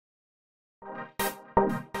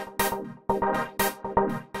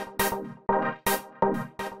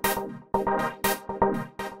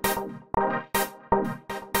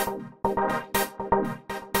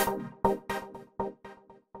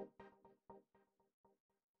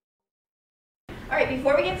All right,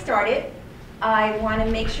 before we get started, I want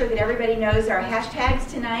to make sure that everybody knows our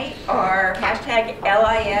hashtags tonight are hashtag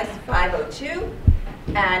LIS502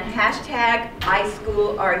 and hashtag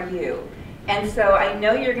iSchoolRU. And so I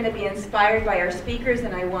know you're going to be inspired by our speakers,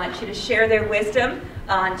 and I want you to share their wisdom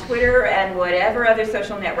on Twitter and whatever other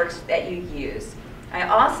social networks that you use. I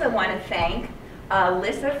also want to thank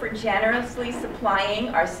Lissa for generously supplying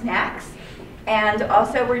our snacks. And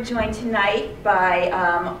also we're joined tonight by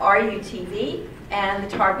RUTV and the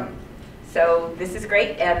Targum. So this is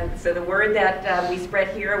great, and so the word that we spread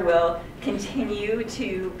here will continue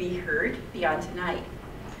to be heard beyond tonight.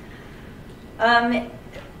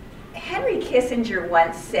 Henry Kissinger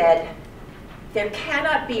once said, "There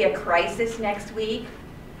cannot be a crisis next week.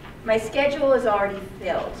 My schedule is already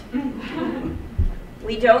filled."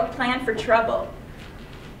 We don't plan for trouble.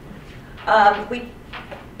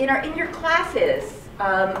 In your classes,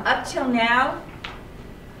 up till now,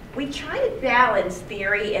 we try to balance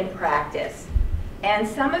theory and practice, and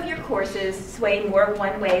some of your courses sway more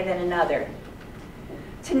one way than another.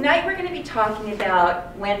 Tonight we're going to be talking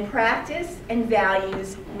about when practice and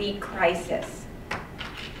values meet crisis,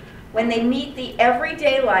 when they meet the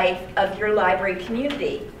everyday life of your library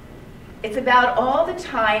community. It's about all the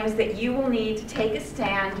times that you will need to take a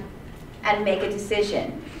stand and make a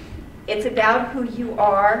decision. It's about who you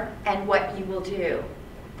are and what you will do.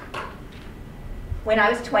 When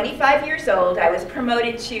I was 25 years old, I was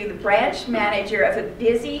promoted to the branch manager of a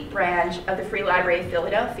busy branch of the Free Library of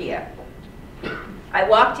Philadelphia. I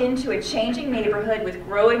walked into a changing neighborhood with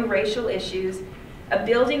growing racial issues, a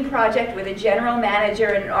building project with a general manager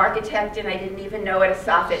and an architect, and I didn't even know what a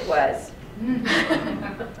soffit was.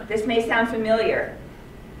 This may sound familiar.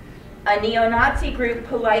 A neo-Nazi group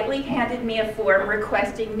politely handed me a form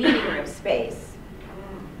requesting meeting room space.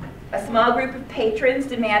 A small group of patrons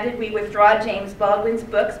demanded we withdraw James Baldwin's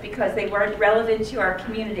books because they weren't relevant to our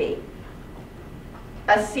community.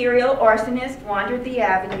 A serial arsonist wandered the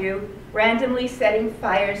avenue, randomly setting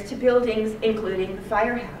fires to buildings, including the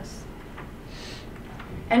firehouse.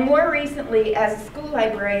 And more recently, as a school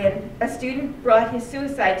librarian, a student brought his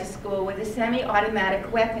suicide to school with a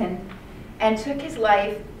semi-automatic weapon and took his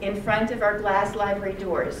life in front of our glass library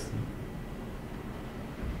doors.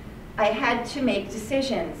 I had to make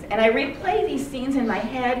decisions, and I replay these scenes in my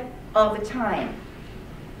head all the time.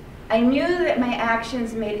 I knew that my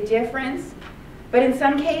actions made a difference, but in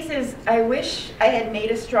some cases, I wish I had made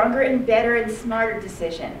a stronger and better and smarter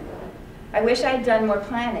decision. I wish I had done more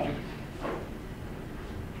planning.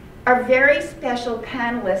 Our very special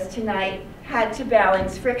panelists tonight had to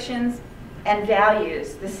balance frictions and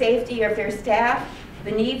values, the safety of their staff,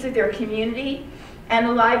 the needs of their community, and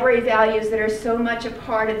the library values that are so much a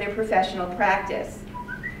part of their professional practice.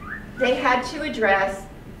 They had to address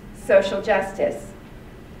social justice.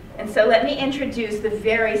 And so let me introduce the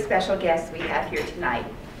very special guests we have here tonight.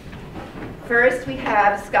 First, we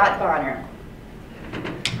have Scott Bonner.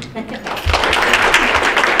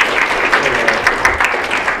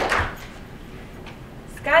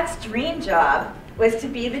 Scott's dream job was to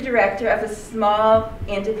be the director of a small,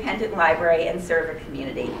 independent library and serve a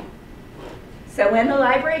community. So when the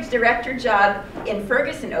library's director job in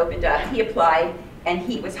Ferguson opened up, he applied and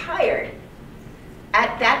he was hired.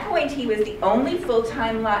 At that point, he was the only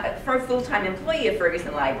full-time employee of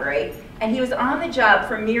Ferguson Library, and he was on the job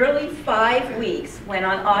for merely 5 weeks when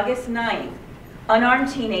on August 9th, unarmed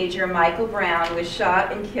teenager Michael Brown was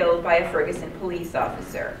shot and killed by a Ferguson police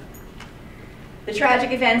officer. The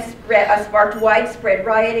tragic events sparked widespread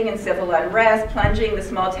rioting and civil unrest, plunging the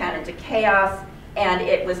small town into chaos, and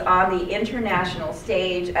it was on the international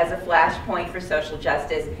stage as a flashpoint for social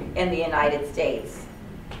justice in the United States.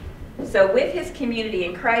 So with his community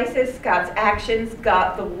in crisis, Scott's actions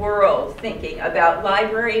got the world thinking about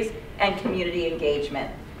libraries and community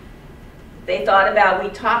engagement. We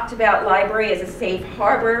talked about library as a safe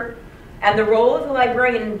harbor, and the role of the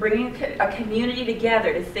librarian in bringing a community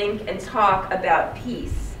together to think and talk about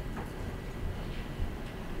peace.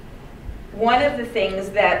 One of the things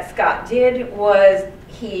that Scott did was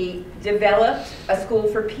he developed a School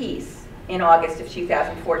for Peace in August of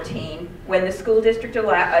 2014 when the school district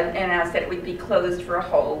announced that it would be closed for a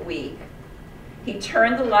whole week. He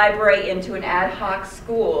turned the library into an ad hoc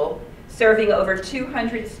school serving over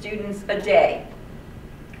 200 students a day.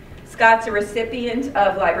 Scott's a recipient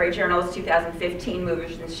of Library Journal's 2015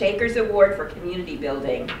 Movers and Shakers Award for Community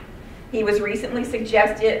Building. He was recently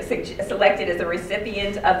selected as a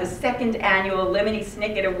recipient of the 2nd annual Lemony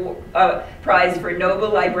Snicket Prize for Noble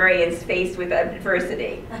Librarians Faced with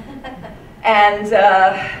Adversity. And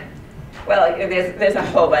Well, there's a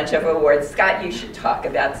whole bunch of awards. Scott, you should talk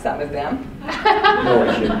about some of them. No,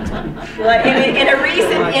 I shouldn't. Well,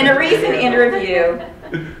 in a recent interview,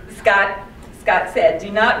 Scott said,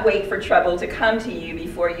 "Do not wait for trouble to come to you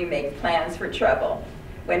before you make plans for trouble.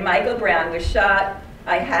 When Michael Brown was shot,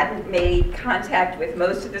 I hadn't made contact with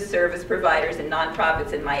most of the service providers and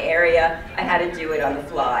nonprofits in my area. I had to do it on the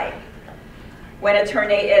fly. When a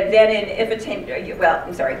tornado, if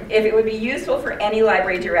it would be useful for any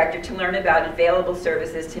library director to learn about available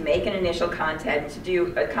services, to make an initial contact, to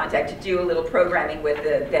do a little programming with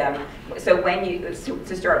them, so when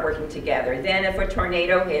to start working together. Then if a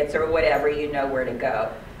tornado hits or whatever, you know where to go."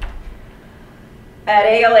 At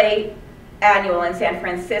ALA Annual in San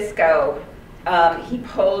Francisco, he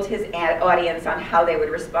polled his audience on how they would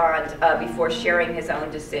respond before sharing his own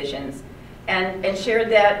decisions, and shared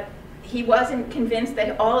that he wasn't convinced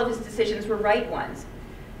that all of his decisions were right ones.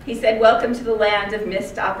 He said, "Welcome to the land of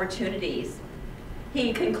missed opportunities."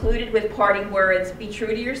 He concluded with parting words, "Be true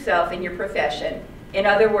to yourself in your profession. In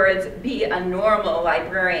other words, be a normal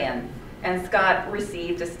librarian." And Scott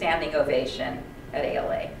received a standing ovation at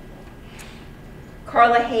ALA.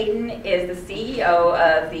 Carla Hayden is the CEO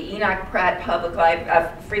of the Enoch Pratt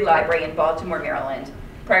Free Library in Baltimore, Maryland.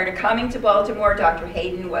 Prior to coming to Baltimore, Dr.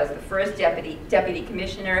 Hayden was the first deputy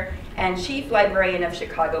commissioner and chief librarian of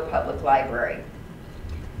Chicago Public Library.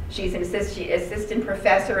 She's an assistant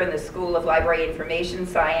professor in the School of Library Information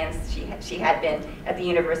Science. She had been at the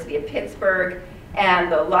University of Pittsburgh and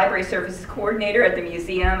the library services coordinator at the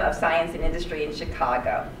Museum of Science and Industry in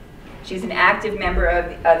Chicago. She's an active member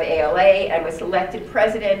of ALA and was selected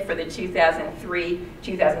president for the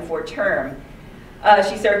 2003-2004 term.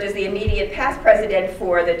 She served as the immediate past president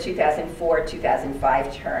for the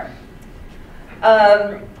 2004-2005 term.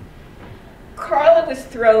 Carla was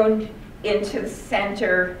thrown into the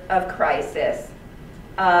center of crisis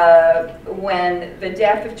when the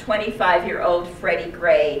death of 25-year-old Freddie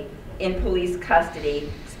Gray in police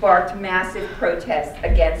custody sparked massive protests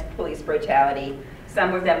against police brutality.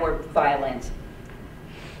 Some of them were violent.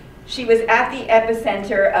 She was at the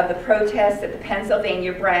epicenter of the protests at the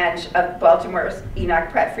Pennsylvania branch of Baltimore's Enoch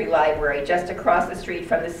Pratt Free Library, just across the street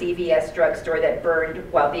from the CVS drugstore that burned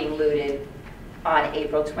while being looted on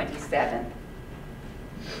April 27th.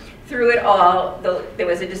 Through it all, there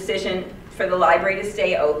was a decision for the library to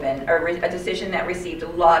stay open, a decision that received a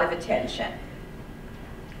lot of attention.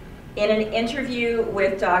 In an interview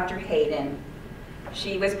with Dr. Hayden,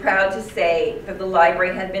 she was proud to say that the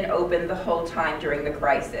library had been open the whole time during the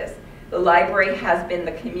crisis. The library has been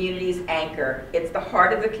the community's anchor. It's the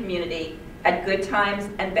heart of the community at good times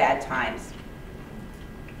and bad times.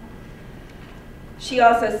 She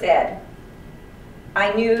also said,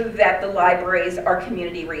 "I knew that the libraries are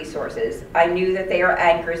community resources. I knew that they are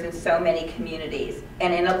anchors in so many communities.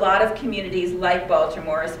 And in a lot of communities like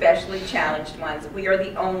Baltimore, especially challenged ones, we are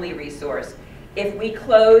the only resource. If we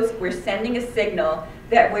close, we're sending a signal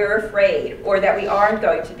that we're afraid or that we aren't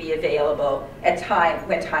going to be available at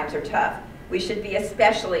when times are tough. We should be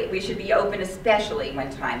open especially when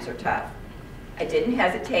times are tough." I didn't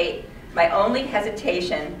hesitate. My only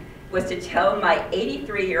hesitation was to tell my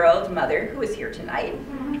 83-year-old mother, who is here tonight,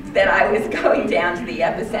 that I was going down to the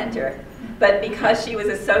epicenter. But because she was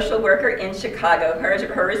a social worker in Chicago,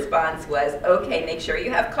 her response was, "Okay, make sure you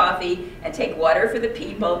have coffee and take water for the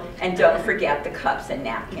people and don't forget the cups and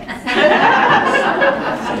napkins."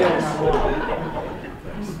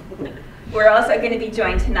 We're also going to be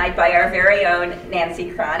joined tonight by our very own Nancy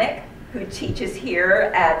Cronick, who teaches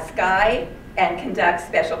here at Sky and conducts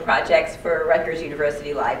special projects for Rutgers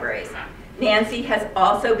University Libraries. Nancy has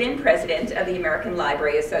also been president of the American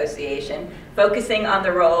Library Association, focusing on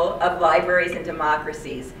the role of libraries in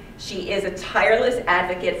democracies. She is a tireless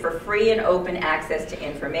advocate for free and open access to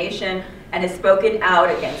information and has spoken out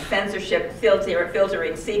against censorship,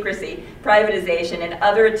 filtering, secrecy, privatization, and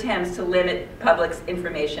other attempts to limit public's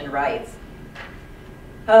information rights.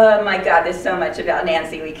 Oh my God, there's so much about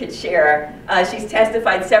Nancy we could share. She's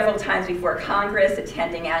testified several times before Congress,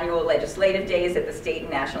 attending annual legislative days at the state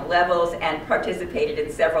and national levels, and participated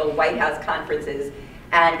in several White House conferences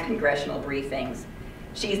and congressional briefings.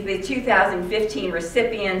 She's the 2015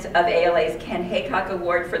 recipient of ALA's Ken Haycock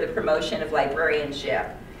Award for the promotion of librarianship.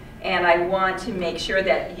 And I want to make sure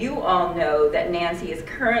that you all know that Nancy is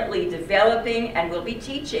currently developing and will be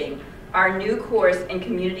teaching our new course in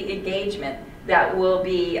community engagement that will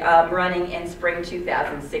be running in spring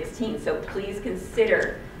 2016. So please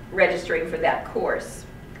consider registering for that course.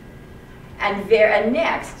 And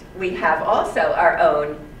next, we have also our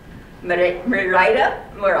own Merida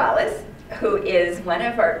Morales, who is one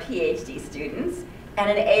of our PhD students and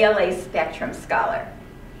an ALA Spectrum Scholar.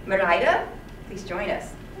 Maraida, please join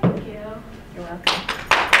us. Thank you. You're welcome.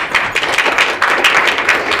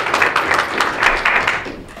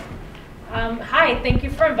 Hi, thank you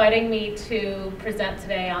for inviting me to present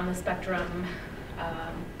today on the Spectrum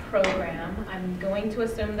program. I'm going to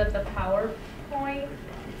assume that the PowerPoint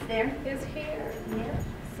There. is here. Yeah.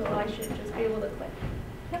 So I should just be able to click.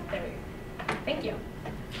 Yep, there we go. Thank you.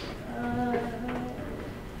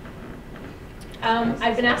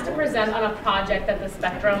 I've been asked to present on a project that the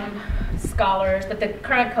Spectrum scholars, that the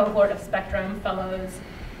current cohort of Spectrum fellows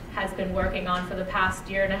has been working on for the past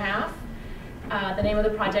year and a half. The name of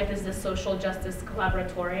the project is the Social Justice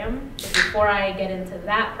Collaboratorium. But before I get into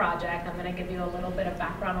that project, I'm going to give you a little bit of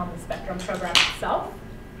background on the Spectrum program itself.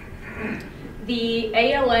 The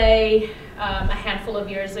ALA, a handful of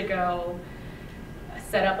years ago,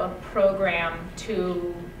 set up a program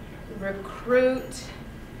to recruit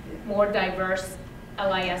more diverse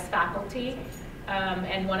LIS faculty.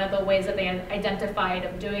 And one of the ways that they identified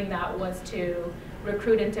of doing that was to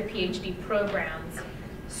recruit into PhD programs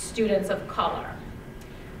students of color,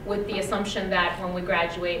 with the assumption that when we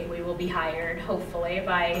graduate, we will be hired, hopefully,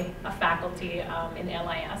 by a faculty in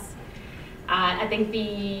LIS. I think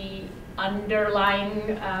the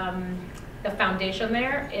underlying, the foundation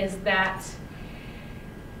there is that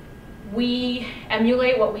we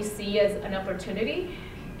emulate what we see as an opportunity,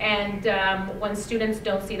 and when students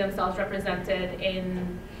don't see themselves represented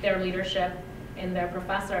in their leadership, in their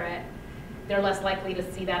professorate, they're less likely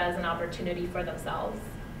to see that as an opportunity for themselves.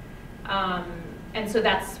 And so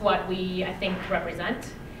that's what we, I think,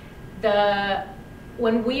 represent.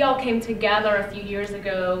 When we all came together a few years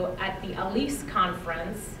ago at the MLIS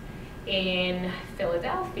conference in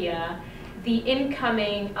Philadelphia, the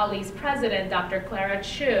incoming MLIS president, Dr. Clara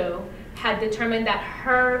Chu, had determined that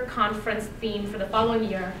her conference theme for the following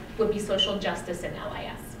year would be social justice in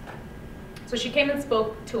LIS. So she came and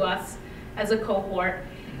spoke to us as a cohort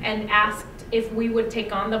and asked if we would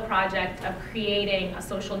take on the project of creating a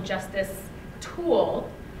social justice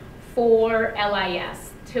tool for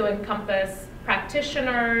LIS to encompass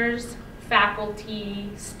practitioners,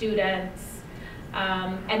 faculty, students,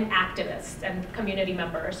 and activists and community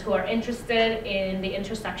members who are interested in the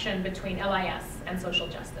intersection between LIS and social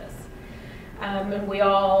justice. And we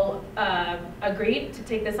all agreed to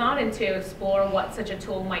take this on and to explore what such a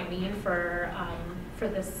tool might mean for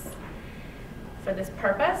this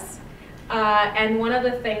purpose. And one of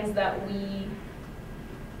the things that we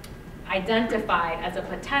identified as a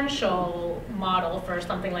potential model for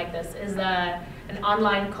something like this is an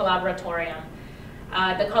online collaboratorium.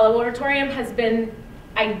 The collaboratorium has been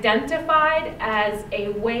identified as a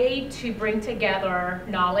way to bring together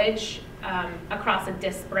knowledge across a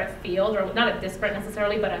disparate field, or not a disparate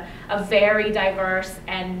necessarily, but a very diverse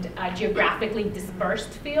and geographically dispersed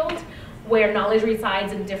field where knowledge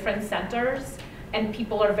resides in different centers and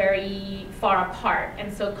people are very far apart.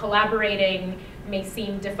 And so collaborating may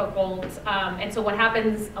seem difficult. And so what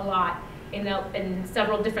happens a lot in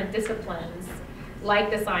several different disciplines,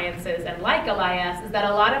 like the sciences and like LIS, is that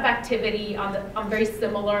a lot of activity on very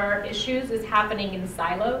similar issues is happening in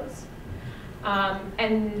silos.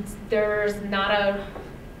 And there's not a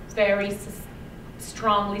very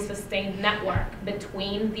strongly sustained network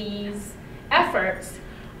between these efforts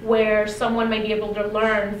where someone may be able to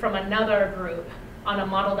learn from another group on a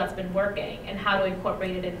model that's been working and how to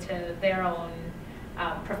incorporate it into their own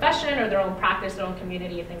profession or their own practice, their own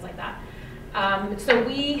community, and things like that. So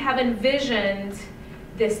we have envisioned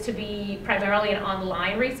this to be primarily an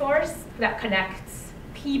online resource that connects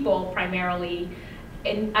people primarily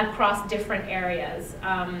across different areas.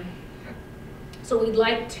 So we'd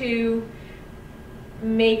like to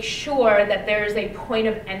make sure that there's a point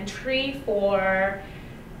of entry for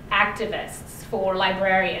activists, for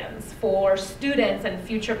librarians, for students and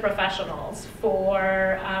future professionals,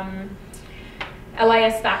 for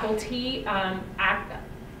LIS faculty,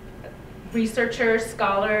 researchers,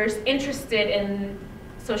 scholars interested in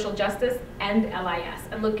social justice and LIS,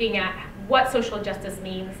 and looking at what social justice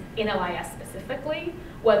means in LIS specifically,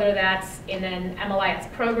 whether that's in an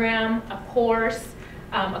MLIS program, a course,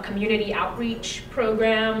 a community outreach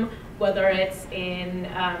program, whether it's in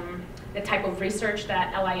the type of research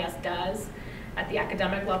that LIS does at the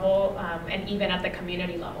academic level, and even at the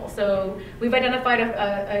community level. So we've identified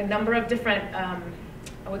a number of different, I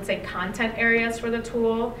would say, content areas for the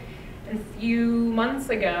tool. And a few months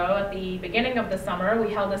ago, at the beginning of the summer,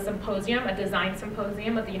 we held a symposium, a design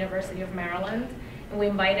symposium at the University of Maryland. And we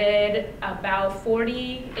invited about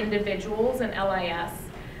 40 individuals in LIS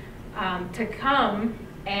to come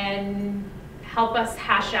and help us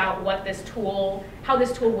hash out what this tool, how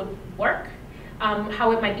this tool would work,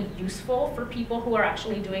 how it might be useful for people who are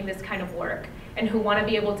actually doing this kind of work and who want to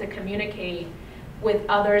be able to communicate with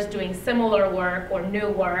others doing similar work or new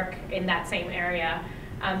work in that same area.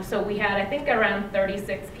 So we had, I think, around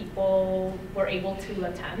 36 people were able to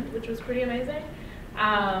attend, which was pretty amazing.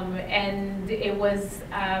 And it was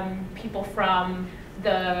people from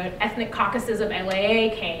the ethnic caucuses of LAA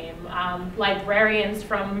came, librarians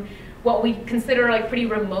from what we consider like pretty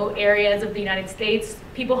remote areas of the United States,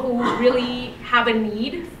 people who really have a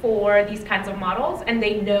need for these kinds of models, and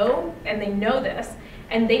they know this,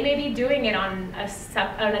 and they may be doing it on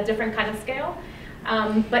a different kind of scale,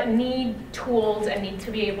 but need tools and need to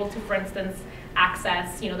be able to, for instance,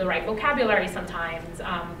 access the right vocabulary sometimes,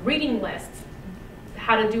 reading lists,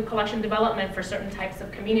 how to do collection development for certain types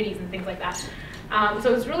of communities and things like that.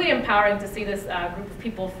 So it's really empowering to see this group of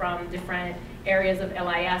people from different areas of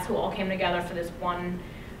LIS who all came together for this one,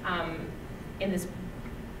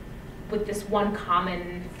 with this one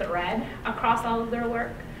common thread across all of their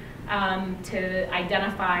work, to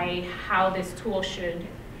identify how this tool should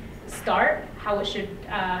start, how it should,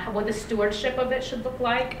 what the stewardship of it should look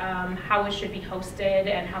like, how it should be hosted,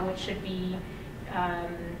 and how it should be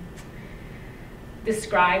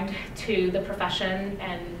described to the profession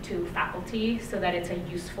and to faculty so that it's a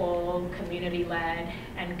useful, community-led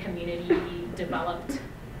and community-developed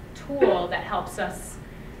tool that helps us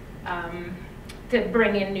to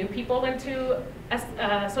bring in new people into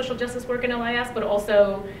social justice work in LIS, but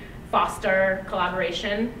also foster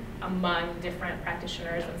collaboration among different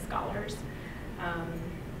practitioners and scholars.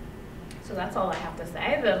 So that's all I have to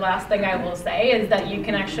say. The last thing I will say is that you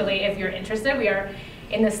can actually, if you're interested, we are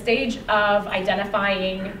in the stage of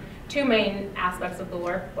identifying two main aspects of the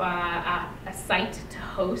work, a site to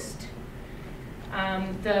host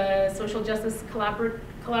the Social Justice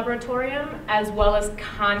Collaboratorium, as well as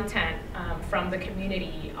content from the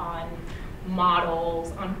community on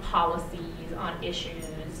models, on policies, on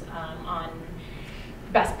issues, on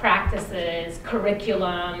best practices,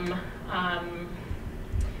 curriculum,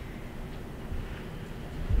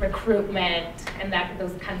 recruitment, and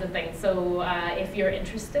those kinds of things. So if you're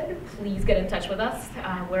interested, please get in touch with us.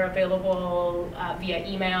 We're available via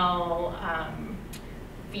email,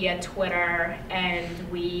 via Twitter, and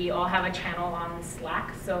we all have a channel on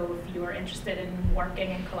Slack. So if you are interested in working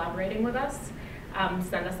and collaborating with us,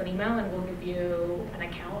 send us an email and we'll give you an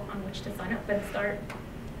account on which to sign up and start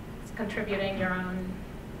contributing your own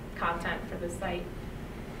content for the site.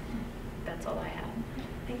 That's all I have.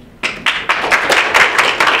 Thank you.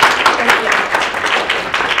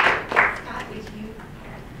 Scott, would you?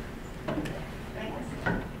 Thanks.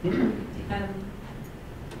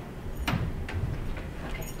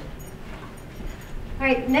 Okay. All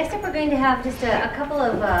right, next up we're going to have just a couple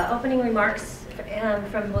of opening remarks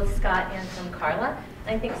from both Scott and from Carla.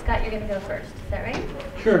 I think, Scott, you're going to go first. Is that right?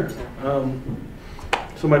 Sure.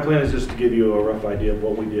 So my plan is just to give you a rough idea of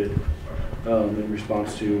what we did in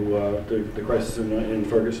response to the crisis in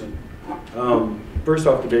Ferguson. First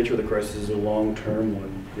off, the nature of the crisis is a long-term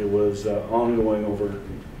one. It was ongoing over,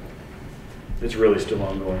 it's really still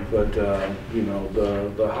ongoing, but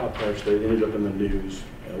the hot parts that ended up in the news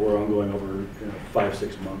were ongoing over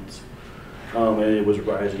 5-6 months. And it was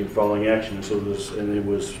rising and falling action. And so it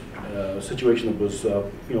was a situation that was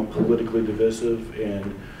politically divisive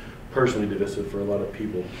and personally divisive for a lot of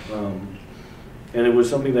people. And it was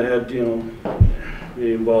something that had,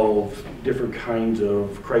 it involved different kinds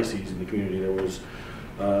of crises in the community. There was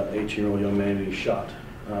an 18-year-old young man being shot,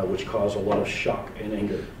 which caused a lot of shock and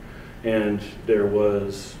anger. And there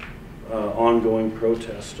was ongoing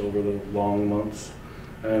protest over the long months.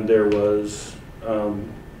 And there was,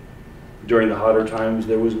 during the hotter times,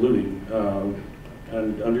 there was looting.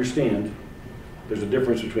 And understand, there's a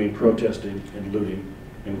difference between protesting and looting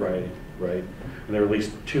and rioting, right? And there were at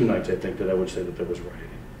least 2 nights, I think, that I would say that there was rioting.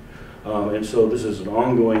 And so this is an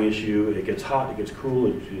ongoing issue. It gets hot, it gets cool,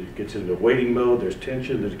 it gets into waiting mode, there's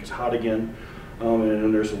tension, it gets hot again, and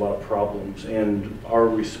then there's a lot of problems. And our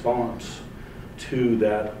response to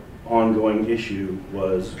that ongoing issue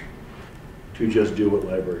was to just do what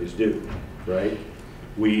libraries do, right?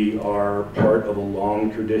 We are part of a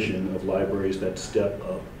long tradition of libraries that step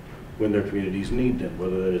up when their communities need them,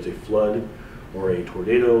 whether that is a flood or a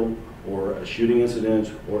tornado or a shooting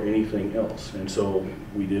incident or anything else. And so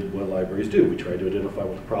we did what libraries do. We tried to identify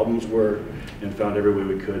what the problems were and found every way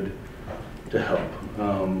we could to help.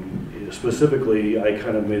 Specifically, I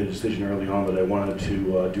kind of made a decision early on that I wanted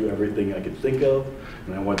to do everything I could think of,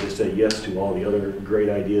 and I wanted to say yes to all the other great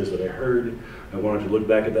ideas that I heard. I wanted to look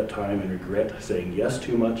back at that time and regret saying yes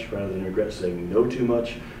too much rather than regret saying no too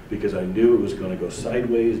much, because I knew it was going to go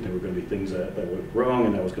sideways and there were going to be things that went wrong,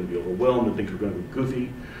 and I was going to be overwhelmed and things were going to be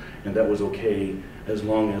goofy, and that was okay as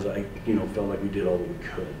long as I felt like we did all that we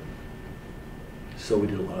could. So we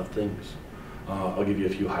did a lot of things. I'll give you a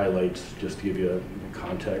few highlights just to give you a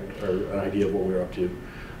context or an idea of what we were up to.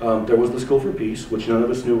 There was the School for Peace, which none of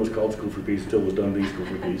us knew was called School for Peace until it was done to be School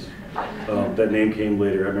for Peace. That name came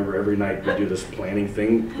later. I remember every night we'd do this planning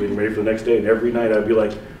thing, getting ready for the next day, and every night I'd be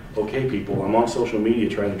like, okay people, I'm on social media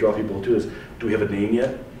trying to draw people to this. Do we have a name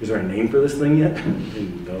yet? Is there a name for this thing yet?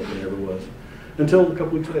 And no, there never was. Until a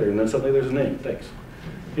couple weeks later, and then suddenly there's a name. Thanks.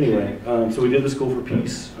 Anyway, so we did the School for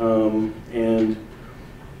Peace, and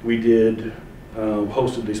we did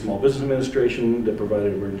hosted the Small Business Administration that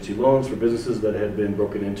provided emergency loans for businesses that had been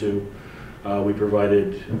broken into. We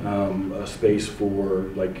provided a space for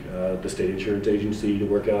the state insurance agency to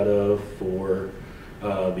work out of, for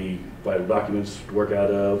the vital documents to work out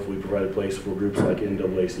of. We provided a place for groups like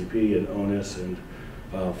NAACP and ONUS and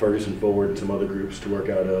Ferguson Forward and some other groups to work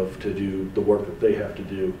out of to do the work that they have to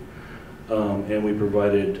do. And we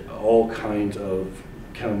provided all kinds of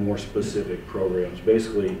kind of more specific programs.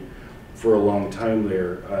 Basically, for a long time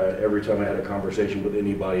there, every time I had a conversation with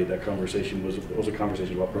anybody, that conversation was a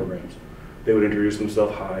conversation about programs. They would introduce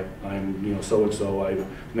themselves, hi, I'm so-and-so, I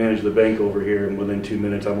manage the bank over here, and within 2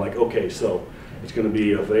 minutes I'm like, okay, so it's going to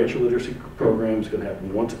be a financial literacy program, it's going to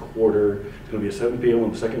happen once a quarter, it's going to be at 7 p.m.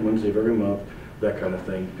 on the second Wednesday of every month, that kind of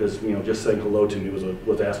thing. Because just saying hello to me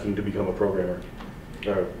was asking to become a programmer,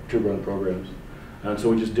 or to run programs. And so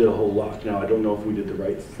we just did a whole lot. Now I don't know if we did the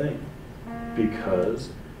right thing, because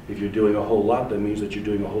if you're doing a whole lot, that means that you're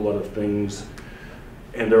doing a whole lot of things,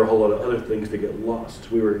 and there are a whole lot of other things that get lost.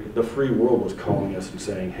 The free world was calling us and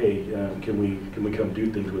saying, hey, can we come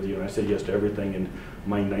do things with you? And I said yes to everything, and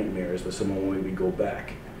my nightmare is that someone wanted me to go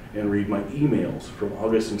back and read my emails from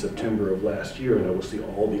August and September of last year, and I will see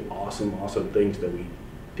all the awesome things that we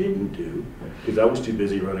didn't do, because I was too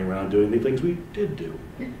busy running around doing the things we did do.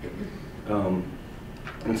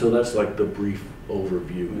 And so that's like the brief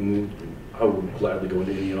overview. And I would gladly go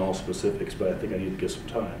into any and all specifics, but I think I need to give some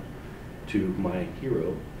time to my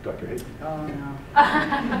hero, Dr. Hayden. Oh, no.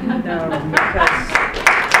 No, because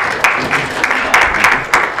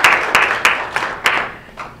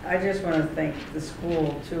I just want to thank the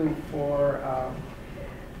school, too, for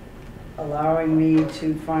allowing me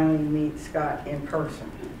to finally meet Scott in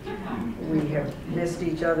person. We have missed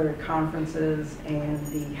each other at conferences, and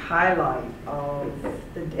the highlight of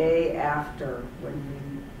the day after when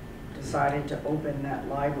we decided to open that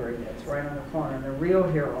library that's right on the corner, the real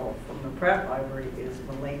hero from the Pratt Library is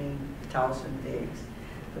Mulaney Towson Diggs,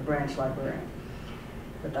 the branch librarian.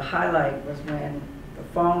 But the highlight was when the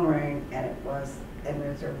phone rang, and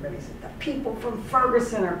as everybody said, the people from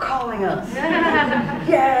Ferguson are calling us.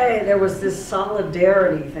 Yay! There was this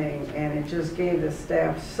solidarity thing, and it just gave the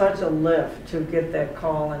staff such a lift to get that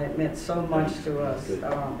call, and it meant so much to us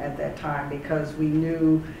at that time, because we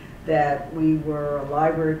knew that we were a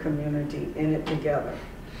library community in it together,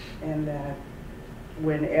 and that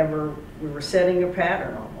whenever we were setting a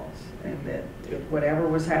pattern almost, and that whatever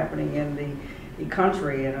was happening in the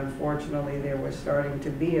country, and unfortunately there was starting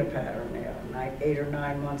to be a pattern there. 8 or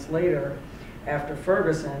 9 months later, after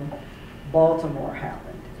Ferguson, Baltimore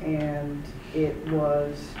happened, and it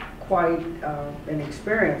was quite an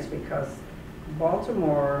experience, because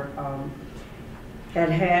Baltimore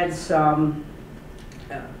had some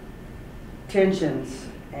tensions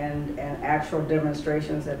and actual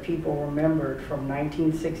demonstrations that people remembered from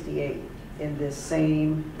 1968 in this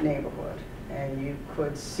same neighborhood, and you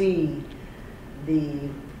could see the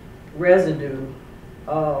residue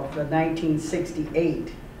of the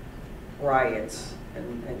 1968 riots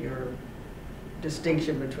and your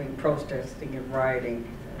distinction between protesting and rioting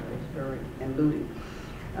and looting.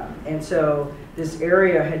 And so this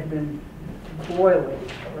area had been boiling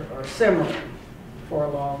or simmering for a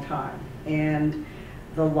long time. And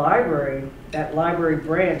the library, that library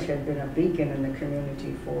branch, had been a beacon in the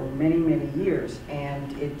community for many, many years.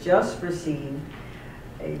 And it just received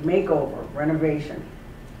a makeover, renovation.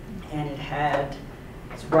 And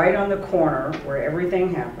it's right on the corner where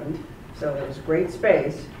everything happened. So it was great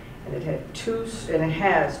space. And it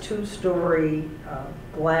has two-story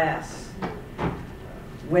glass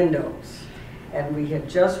windows. And we had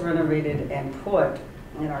just renovated and put,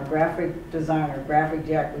 and our graphic designer, Graphic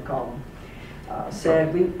Jack we call him,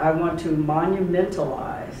 said, I want to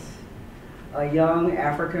monumentalize a young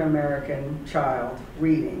African-American child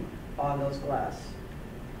reading on those glass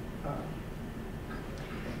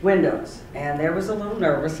windows. And there was a little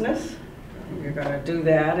nervousness You're going to do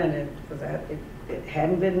that, and it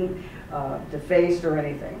hadn't been defaced or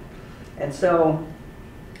anything. And so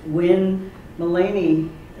when Mulaney,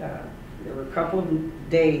 there were a couple of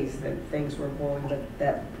days that things were going, but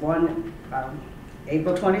that one,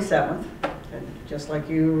 April 27th, and just like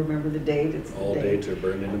you remember the date, it's the All date. dates are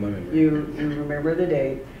burned into my memory. You remember the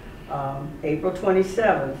date. April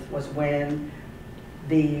 27th was when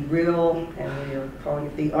the real, and we are calling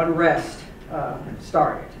it the unrest,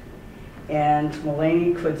 started. And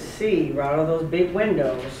Mulaney could see right out of those big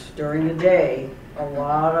windows during the day a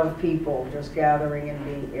lot of people just gathering and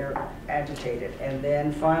being agitated. And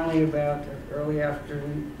then finally about early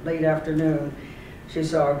afternoon, late afternoon, she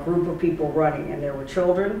saw a group of people running, and there were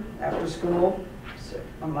children after school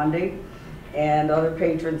on Monday and other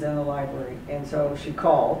patrons in the library. And so she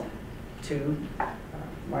called to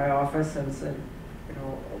my office and said, you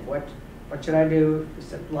know, what should I do? She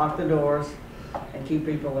said, lock the doors and keep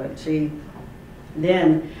people in. She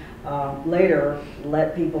then later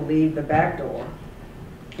let people leave the back door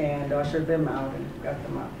and ushered them out and got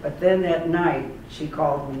them out. But then that night she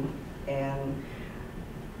called me, and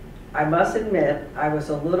I must admit I was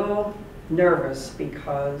a little nervous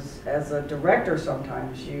because as a director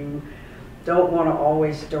sometimes you don't want to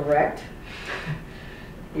always direct.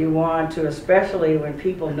 You want to, especially when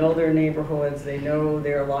people know their neighborhoods, they know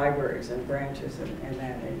their libraries and branches and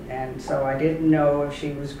that. And so I didn't know if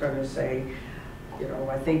she was going to say, you know,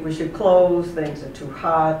 I think we should close, things are too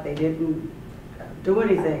hot. They didn't do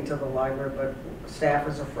anything to the library, but staff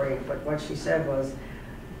is afraid. But what she said was,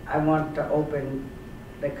 I want to open,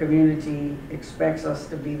 the community expects us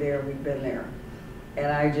to be there, we've been there. And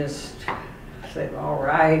I just said, all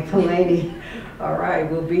right, Mulaney, all right,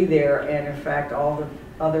 we'll be there. And in fact, all the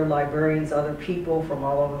other librarians, other people from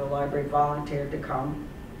all over the library volunteered to come.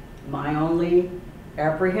 My only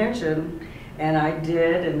apprehension, and I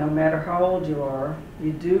did, and no matter how old you are,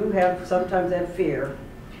 you do have sometimes that fear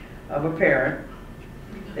of a parent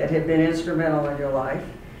that had been instrumental in your life.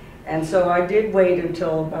 And so I did wait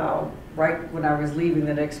until about right when I was leaving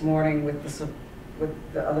the next morning with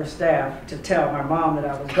the other staff to tell my mom that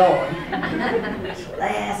I was going.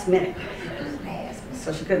 Last minute.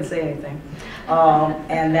 So she couldn't say anything.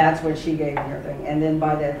 And that's when she gave me her thing. And then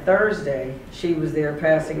by that Thursday, she was there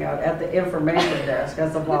passing out at the information desk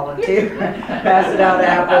as a volunteer, passing out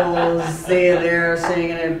apples, sitting there,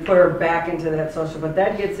 singing, and put her back into that social. But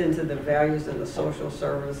that gets into the values of the social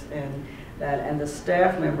service and that. And the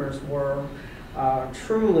staff members were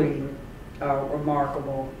truly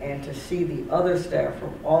remarkable, and to see the other staff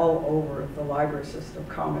from all over the library system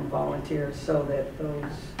come and volunteer so that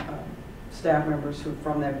those staff members who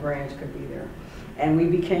from that branch could be there. And we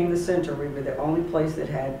became the center. We were the only place that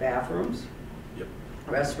had bathrooms, Yep.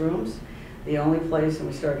 restrooms, the only place, and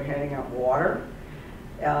we started handing out water.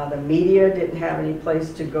 The media didn't have any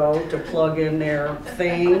place to go to plug in their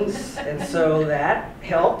things, and so that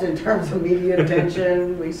helped in terms of media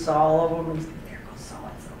attention. We saw all of them, and there goes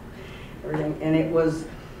so-and-so, everything. And it was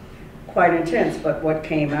quite intense, but what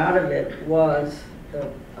came out of it was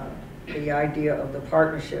the idea of the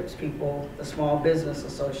partnerships. People, the Small Business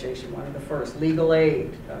Association, one of the first, legal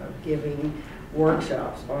aid, giving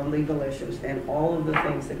workshops on legal issues, and all of the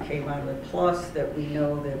things that came out of it, plus that we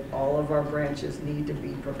know that all of our branches need to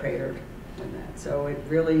be prepared in that. So it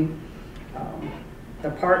really, the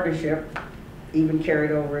partnership even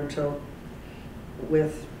carried over until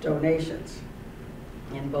with donations,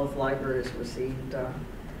 and both libraries received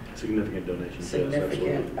Significant donations.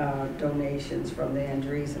 significant donations from the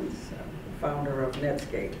Andreessens, founder of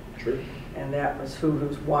Netscape. Sure. And that was who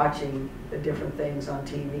was watching the different things on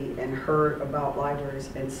TV and heard about libraries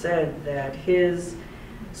and said that his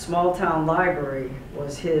small town library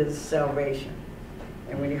was his salvation.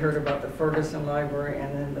 And when he heard about the Ferguson library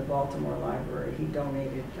and then the Baltimore library, he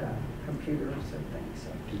donated computers and things. So,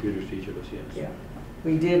 Computers to each of us, yes. yeah,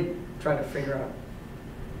 we did try to figure out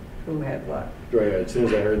who had what. Right, as soon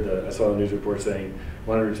as I saw the news report saying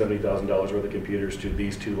 $170,000 worth of computers to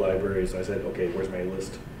these two libraries, I said, okay, where's my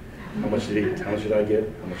list? How much should I get? How much should they get?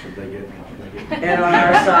 How much should I get? And on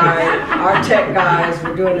our side, our tech guys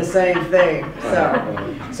were doing the same thing.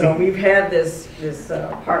 So we've had this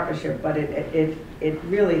partnership, but it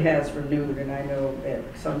really has renewed. And I know that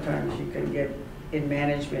sometimes you can get in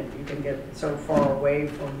management, you can get so far away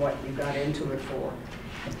from what you got into it for.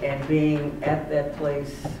 And being at that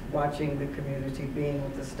place, watching the community, being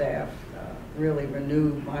with the staff, really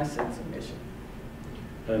renewed my sense of mission.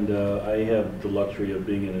 And I have the luxury of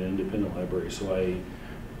being in an independent library, so I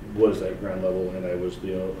was at ground level, and I was,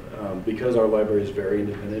 because our library is very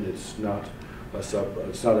independent. It's not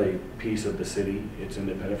a piece of the city. It's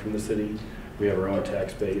independent from the city. We have our own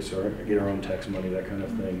tax base, or get our own tax money, that kind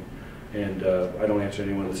of thing. And I don't answer to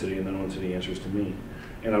anyone in the city, and then one city answers to me.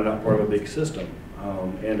 And I'm not part of a big system.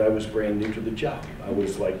 And I was brand new to the job. I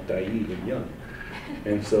was like naive and young.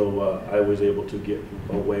 And so I was able to get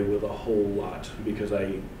away with a whole lot because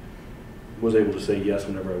I was able to say yes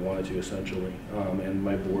whenever I wanted to, essentially. And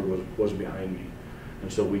my board was behind me.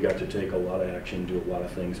 And so we got to take a lot of action, do a lot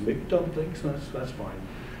of things, maybe dumb things, that's fine.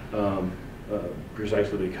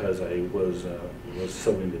 Precisely because I was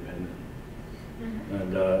so independent.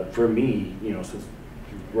 And for me, you know, since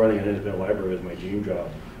running an independent library was my dream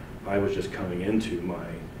job, I was just coming into my,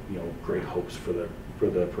 you know, great hopes for the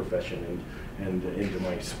profession and into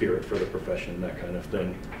my spirit for the profession, that kind of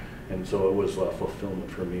thing. And so it was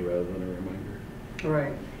fulfillment for me rather than a reminder.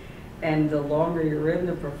 Right. And the longer you're in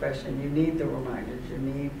the profession, you need the reminders. You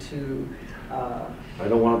need to. I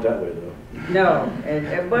don't want it that way, though. No,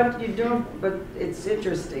 but you don't. But it's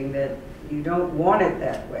interesting that you don't want it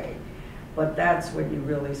that way. But that's when you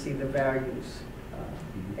really see the values,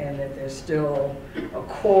 and that there's still a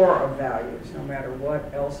core of values, no matter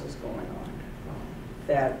what else is going on,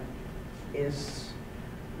 that is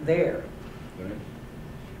there. Right.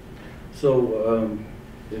 So,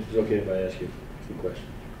 if it's okay if I ask you some questions.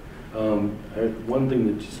 One thing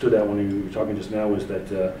that stood out when you were talking just now was that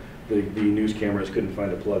the news cameras couldn't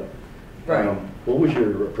find a plug. Right. What was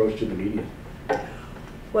your approach to the media?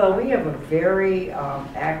 Well, we have a very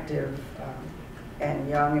active and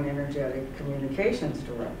young and energetic communications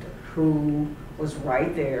director who was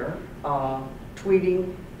right there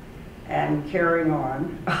tweeting and carrying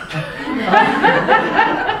on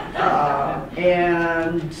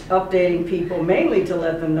and updating people, mainly to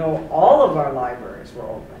let them know all of our libraries were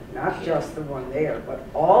open, not just the one there, but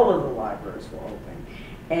all of the libraries were open.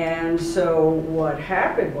 And so what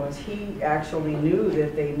happened was he actually knew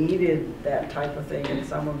that they needed that type of thing in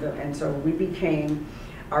some of them, and so we became,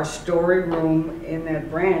 our story room in that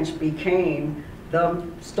branch became the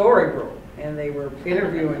story room, and they were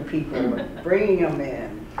interviewing people and bringing them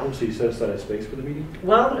in. Oh, so you set aside a space for the meeting?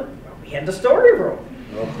 Well, we had the story room.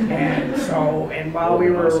 Oh. And so, and while we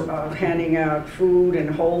were handing out food, and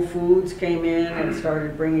Whole Foods came in and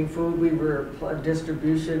started bringing food, we were a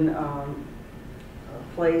distribution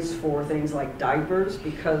place for things like diapers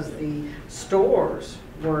because the stores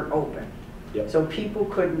weren't open. Yep. So people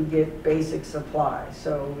couldn't get basic supplies.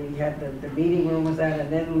 So we had the meeting room was that,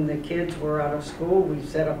 and then when the kids were out of school, we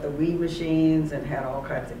set up the Wii machines and had all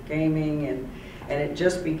kinds of gaming, and it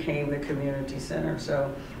just became the community center.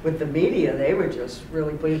 So with the media, they were just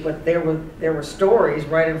really pleased, but there were stories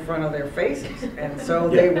right in front of their faces, and so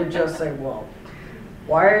they would just say, well,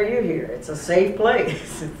 why are you here? It's a safe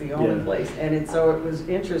place. It's the only place. And so it was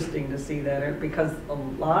interesting to see that, because a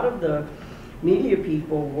lot of the media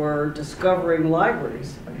people were discovering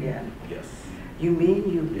libraries again. Yes. You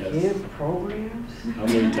mean you give programs? How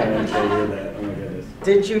many times I hear that? Oh my goodness.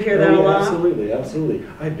 Did you hear that a lot? Absolutely, absolutely.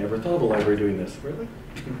 I'd never thought of a library doing this. Really?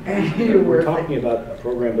 And you We're talking about a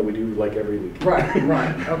program that we do like every week. Right,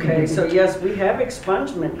 right. Okay, so yes, we have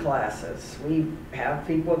expungement classes. We have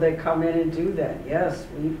people that come in and do that. Yes,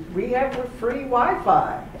 we have free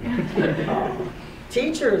Wi-Fi.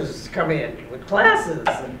 Teachers come in with classes.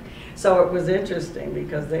 And so it was interesting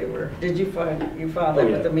because they were, did you found that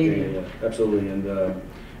with the media? Yeah, absolutely.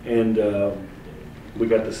 And we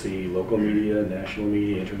got to see local media, national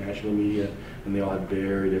media, international media, and they all had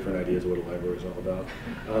very different ideas of what a library is all about.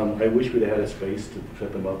 I wish we'd had a space to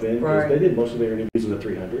set them up in, because they did most of their interviews in the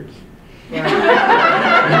 300s. Right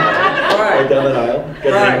down the aisle, got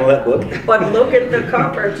to handle that book. But look at the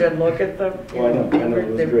coverage and look at the, I know, it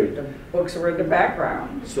was great. The books were in the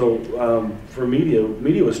background. So for media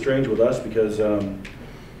was strange with us because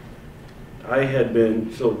I had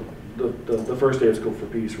been, so the first day of School for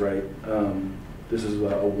Peace, right? This is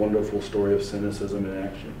a wonderful story of cynicism in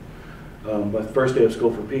action. My first day of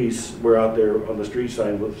School for Peace, we're out there on the street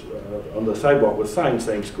sign with, on the sidewalk with signs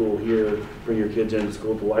saying school here, bring your kids into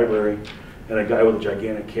school at the library, and a guy with a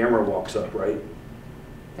gigantic camera walks up, right?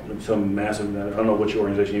 And some massive, I don't know which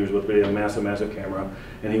organization he was with, but he had a massive, massive camera,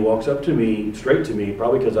 and he walks up to me, straight to me,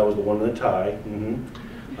 probably because I was the one in the tie,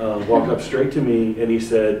 walked up straight to me, and he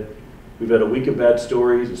said, we've had a week of bad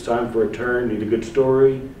stories, it's time for a turn, need a good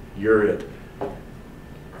story, you're it.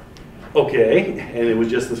 Okay, and it was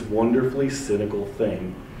just this wonderfully cynical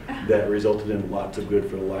thing that resulted in lots of good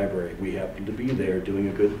for the library. We happened to be there doing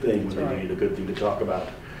a good thing when they needed a good thing to talk about.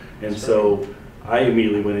 And so I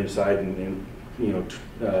immediately went inside and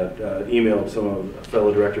emailed some of the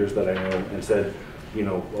fellow directors that I know and said, you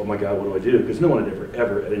know, oh my God, what do I do? Because no one had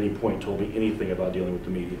ever at any point told me anything about dealing with the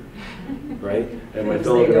media, right? And my Things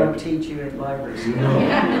fellow they don't director- teach you at library school.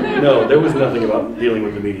 No, there was nothing about dealing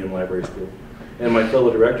with the media in library school. And my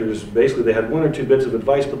fellow directors, basically, they had one or two bits of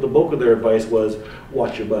advice, but the bulk of their advice was,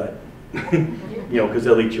 watch your butt, you know, because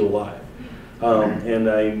they'll eat you alive. And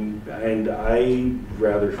I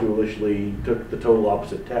rather foolishly took the total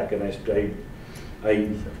opposite tack, and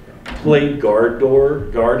I played guard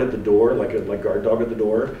at the door, like guard dog at the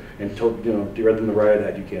door, and told, you know, read them the riot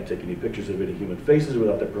act. You can't take any pictures of any human faces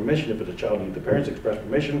without their permission. If it's a child, need the parents express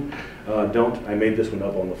permission. Don't. I made this one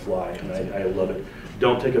up on the fly, and I love it.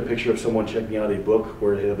 Don't take a picture of someone checking out a book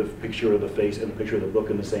where they have the picture of the face and the picture of the book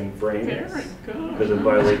in the same frame. Very good. Because it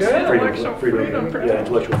violates freedom,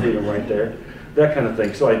 intellectual freedom right there. That kind of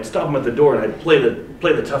thing. So I'd stop them at the door and I'd play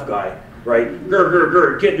the tough guy, right?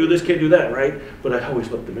 Grr, can't do this, can't do that, right? But I'd always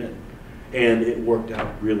let them in. And it worked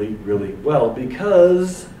out really, really well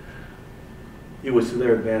because it was to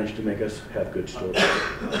their advantage to make us have good stories.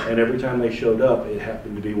 And every time they showed up, it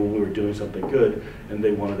happened to be when we were doing something good and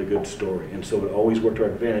they wanted a good story. And so it always worked to our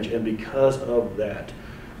advantage. And because of that,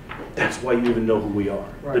 that's why you even know who we are.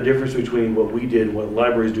 Right. The difference between what we did and what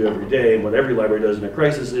libraries do every day and what every library does in a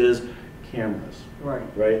crisis is cameras, Right.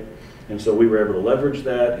 right? And so we were able to leverage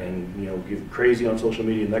that and, you know, get crazy on social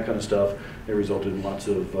media and that kind of stuff. It resulted in lots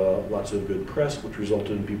of good press, which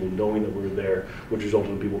resulted in people knowing that we were there, which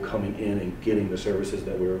resulted in people coming in and getting the services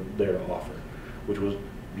that we were there to offer, which was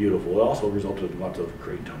beautiful. It also resulted in lots of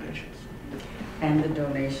great donations. And the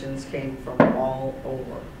donations came from all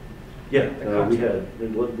over. Yeah, The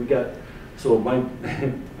we got, so I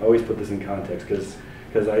always put this in context because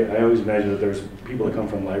I always imagine that there's people that come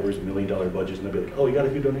from libraries with $1 million budgets and they'll be like, oh, you got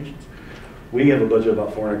a few donations? We have a budget of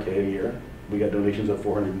about $400K a year. We got donations of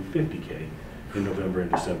 $450K in November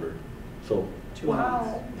and December. So,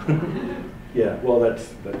 Wow. yeah, well, that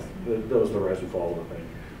was the rise and fall of the thing.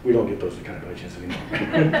 We don't get those kind of donations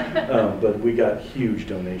anymore. But we got huge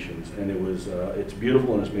donations, and it's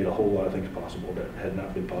beautiful, and it's made a whole lot of things possible that had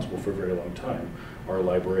not been possible for a very long time. Our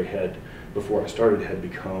library before I started, had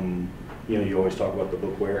become, you know, you always talk about the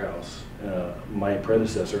book warehouse. My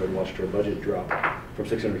predecessor had watched her budget drop from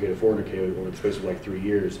 $600K to $400K over the space of like 3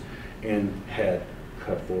 years, and had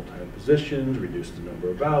cut full-time positions, reduced the number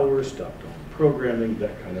of hours, stopped all the programming,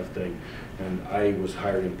 that kind of thing. And I was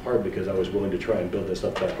hired in part because I was willing to try and build this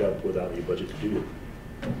up back up without a budget to do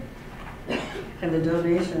it. And the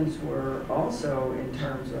donations were also in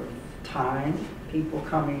terms of time, people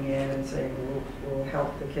coming in and saying, we'll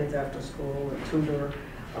help the kids after school and tutor,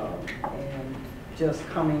 and just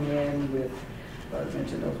coming in with, I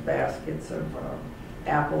mentioned those baskets of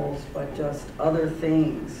apples, but just other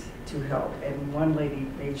things to help. And one lady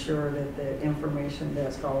made sure that the information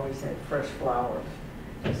desk always had fresh flowers,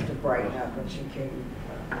 just to brighten up when she came,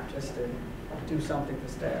 just to do something for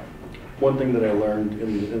staff. One thing that I learned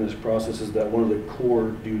in this process is that one of the core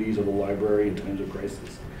duties of a library in times of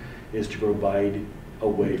crisis is to provide a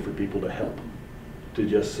way for people to help. To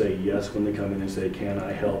just say yes when they come in and say, can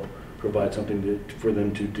I help? Provide something for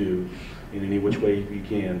them to do in any which way you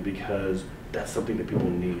can, because that's something that people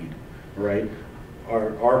need, right?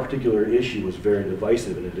 Our particular issue was very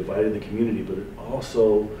divisive, and it divided the community, but it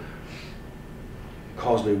also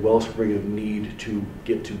caused a wellspring of need to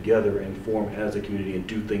get together and form as a community and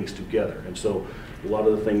do things together. And so a lot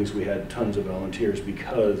of the things, we had tons of volunteers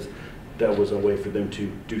because that was a way for them to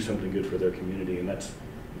do something good for their community. And that's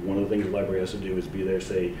one of the things the library has to do, is be there,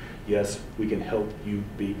 say, yes, we can help you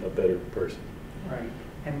be a better person. Right.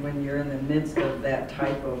 And when you're in the midst of that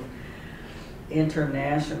type of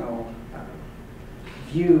international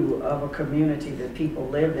view of a community that people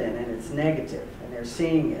live in, and it's negative, and they're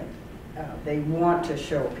seeing it, they want to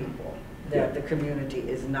show people that the community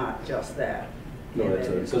is not just that. No,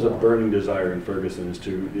 there's a burning desire in Ferguson is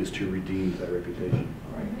to redeem that reputation.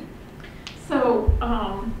 Right. So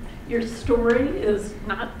your story is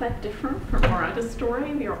not that different from Morada's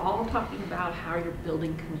story. You're all talking about how you're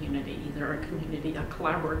building community, either a community, a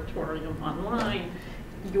collaboratorium online,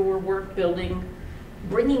 your work building,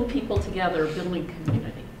 bringing people together, building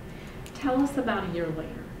community. Tell us about a year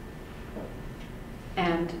later,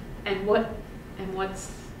 and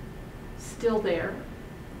what's still there,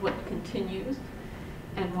 what continues,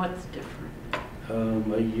 and what's different.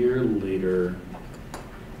 A year later,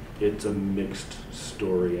 it's a mixed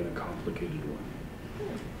story and a complicated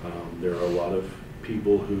one. There are a lot of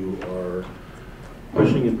people who are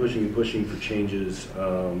pushing and pushing and pushing for changes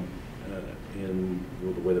in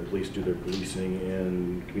the way the police do their policing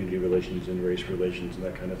and community relations and race relations and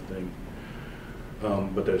that kind of thing.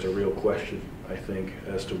 But there's a real question, I think,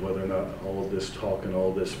 as to whether or not all of this talk and all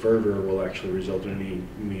of this fervor will actually result in any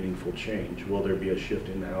meaningful change. Will there be a shift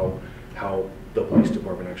in how the police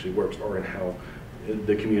department actually works, or in how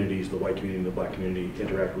the communities, the white community and the black community,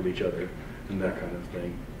 interact with each other and that kind of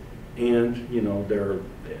thing. And, you know,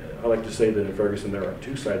 I like to say that in Ferguson there are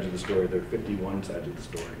two sides of the story. There are 51 sides of the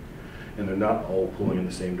story. And they're not all pulling in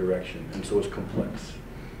the same direction. And so it's complex.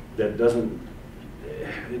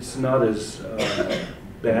 It's not as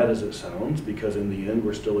bad as it sounds, because in the end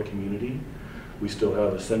we're still a community. We still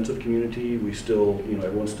have a sense of community. We still, you know,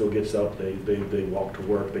 everyone still gets up, they walk to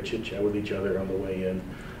work, they chit chat with each other on the way in,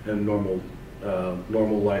 and normal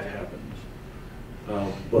life happens.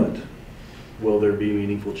 But will there be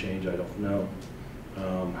meaningful change? I don't know.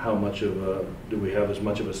 How much of do we have as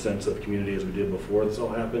much of a sense of community as we did before this all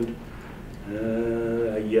happened?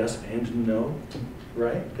 Yes and no,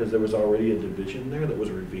 right? Because there was already a division there that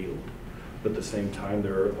was revealed. But at the same time,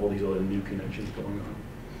 there are all these other new connections going on.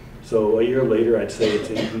 So a year later, I'd say it's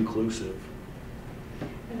inconclusive.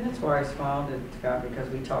 And that's why I smiled at Scott, because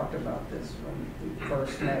we talked about this when we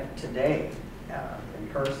first met today in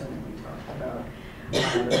person, and we talked about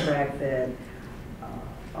the fact that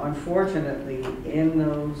unfortunately in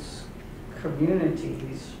those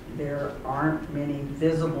communities there aren't many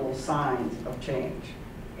visible signs of change,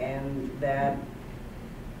 and that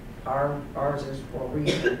ours is for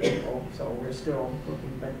recent people, so we're still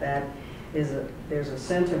looking, but that is there's a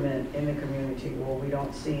sentiment in the community where we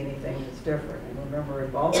don't see anything that's different. And remember,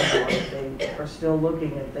 in Baltimore, they are still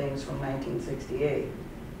looking at things from 1968.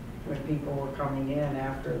 When people were coming in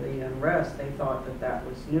after the unrest, they thought that that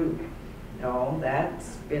was new. No,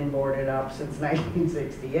 that's been boarded up since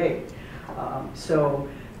 1968. So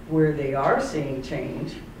where they are seeing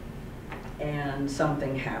change and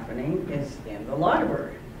something happening is in the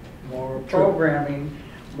library. More programming,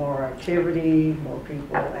 more activity, more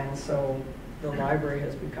people, and so the library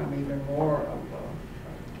has become even more of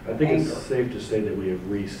a I think anchor. It's safe to say that we have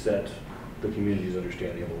reset the community's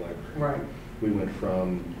understanding of the library. Right. We went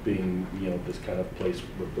from being, you know, this kind of place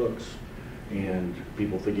with books, and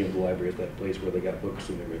people thinking of the library as that place where they got books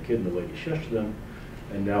when they were a kid and the lady shushed them,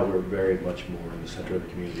 and now we're very much more in the center of the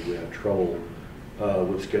community. We have trouble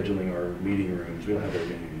with scheduling our meeting rooms. We don't have very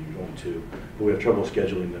many going to, but we have trouble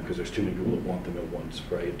scheduling them because there's too many people that want them at once,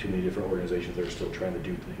 right? Too many different organizations that are still trying to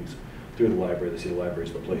do things through the library. They see the library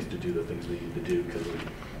as the place to do the things we need to do because we're,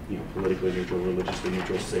 you know, politically neutral, religiously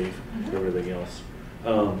neutral, safe, everything else.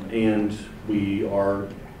 And we are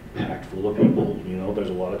packed full of people. You know, there's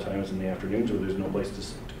a lot of times in the afternoons where there's no place to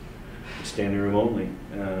sit. It's standing room only,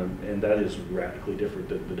 and that is radically different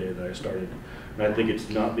than the day that I started. And I think it's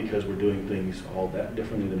not because we're doing things all that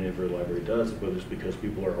differently than every library does, but it's because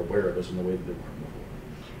people are aware of us in the way that they weren't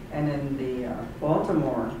before. And in the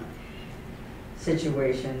Baltimore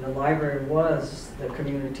situation, the library was the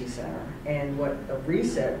community center, and what the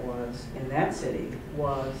reset was in that city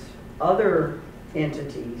was other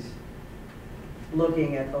entities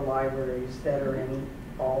looking at the libraries that are in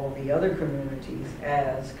all the other communities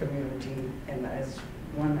as community, and as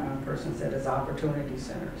one person said, as opportunity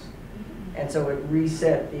centers. And so it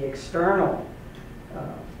reset the external,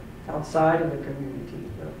 outside of the community,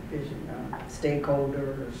 the vision,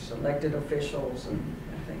 stakeholders, elected officials, and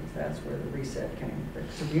things. That's where the reset came.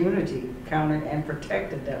 The community counted and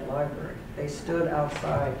protected that library. They stood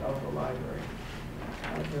outside of the library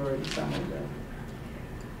during some of the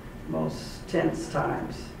most tense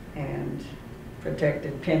times, and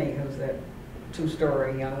protected Penny, who's that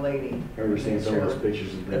two-story young lady. I remember seeing some of those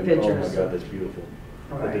pictures of them. The Oh my pictures. God, that's beautiful.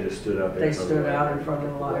 Right. But they just stood out there. They stood out in front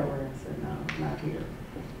of the library and said, no, not here.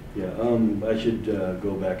 Yeah, I should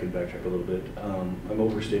go back and backtrack a little bit. I'm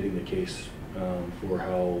overstating the case for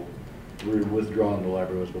how withdrawn the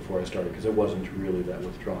library was before I started, because it wasn't really that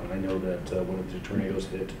withdrawn. I know that when the tornadoes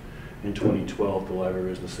hit in 2012, the library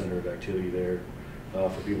was the center of activity there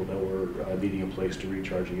for people that were needing a place to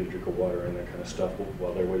recharge and get a drink of water and that kind of stuff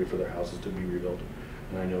while they're waiting for their houses to be rebuilt.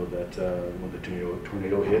 And I know that when the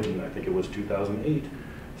tornado hit, and I think it was 2008,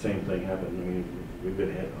 same thing happened. I mean, we've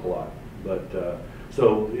been hit a lot, but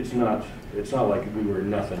so it's not like we were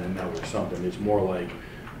nothing and now we're something. It's more like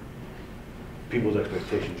people's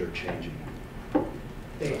expectations are changing.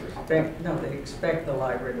 They expect the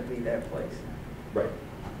library to be that place. Right.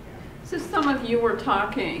 So some of you were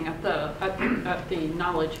talking at the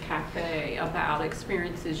Knowledge Cafe about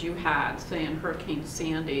experiences you had, say, in Hurricane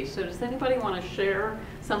Sandy. So does anybody want to share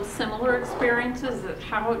some similar experiences, that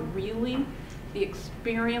how it really, the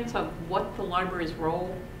experience of what the library's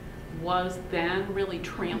role was then really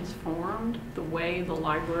transformed the way the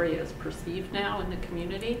library is perceived now in the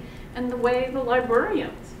community, and the way the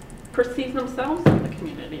librarians perceive themselves in the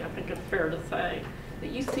community. I think it's fair to say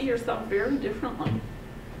that you see yourself very differently.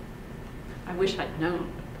 I wish I'd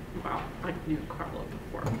known, well, I knew Carla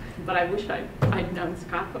before, but I wish I'd known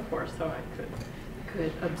Scott before so I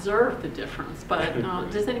could observe the difference. But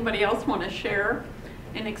does anybody else want to share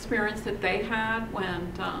an experience that they had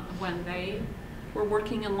when they were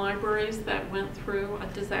working in libraries that went through a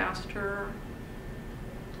disaster?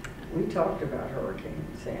 We talked about Hurricane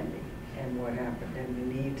Sandy and what happened, and the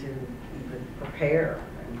need to even prepare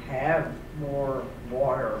and have more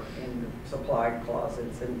water in the supply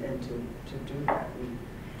closets and to do that.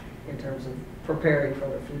 In terms of preparing for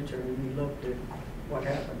the future, we looked at what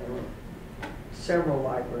happened. There were several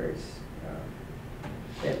libraries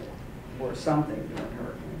that were something during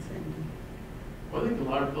Hurricane Sandy. Well, I think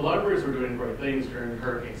the libraries were doing great things during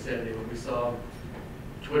Hurricane Sandy when we saw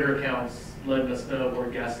Twitter accounts letting us know where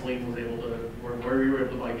gasoline was able to, where you were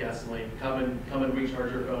able to buy gasoline. Come and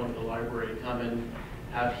recharge your phone at the library. Come and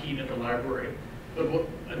have heat at the library. But what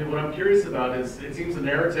I'm curious about is, it seems the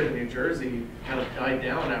narrative in New Jersey kind of died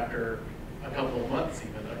down after a couple of months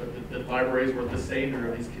even. The libraries were the savior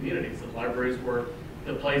of these communities. The libraries were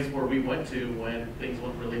the place where we went to when things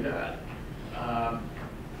went really bad. How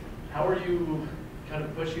are you kind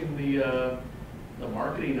of pushing the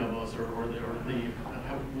marketing almost, or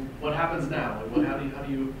what happens now?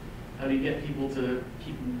 How do you get people to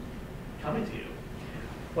keep coming to you?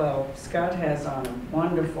 Well, Scott has on a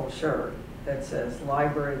wonderful shirt that says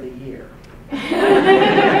Library of the Year.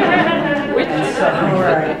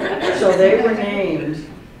 So they were named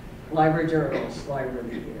Library Journal's Library of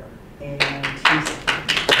the Year.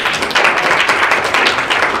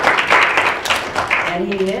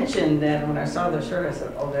 And he mentioned that when I saw the shirt, I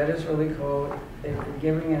said, oh, that is really cool. They were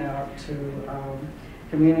giving it out to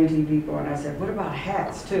community people. And I said, what about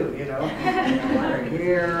hats too, you know? Library of the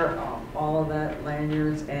Year, all of that,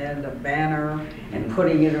 lanyards and a banner, and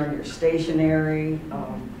putting it on your stationery.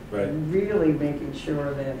 Right. Really making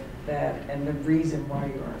sure that and the reason why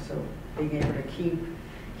you are, so being able to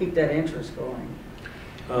keep that interest going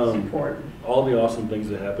is important. All the awesome things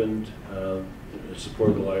that happened in support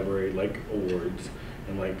of the library, like awards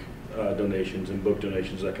and like donations and book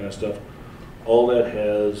donations, that kind of stuff, all that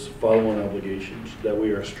has follow-on obligations that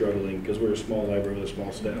we are struggling, because we're a small library with a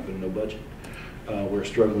small staff and no budget. We're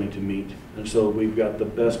struggling to meet, and so we've got the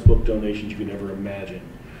best book donations you could ever imagine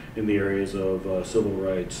in the areas of civil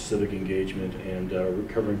rights, civic engagement, and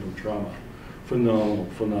recovering from trauma.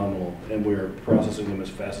 Phenomenal, and we're processing them as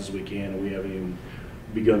fast as we can, and we haven't even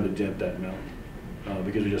begun to dent that mountain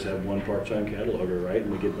because we just have one part-time cataloger, right?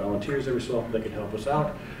 And we get volunteers every so often that can help us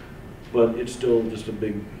out, but it's still just a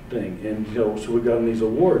big thing. And you know, so we've gotten these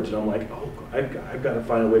awards, and I'm like, oh, I've got to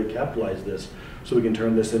find a way to capitalize this so we can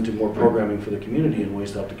turn this into more programming for the community and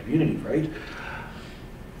ways to help the community, right?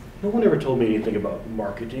 No one ever told me anything about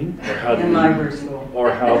marketing or how to in library school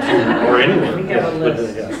or how to or anywhere. We have a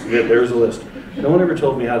list. Yeah, there's a list. No one ever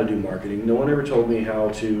told me how to do marketing. No one ever told me how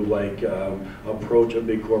to like approach a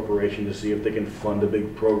big corporation to see if they can fund a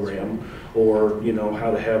big program, or you know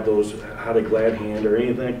how to have those, how to glad hand or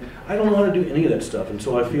anything. I don't want to do any of that stuff, and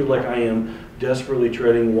so I feel like I am desperately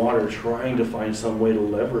treading water, trying to find some way to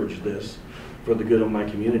leverage this for the good of my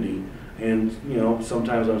community. And you know,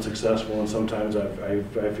 sometimes I'm successful, and sometimes I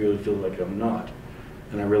feel like I'm not,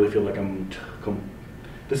 and I really feel like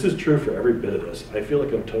this is true for every bit of this. I feel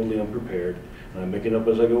like I'm totally unprepared, and I'm making up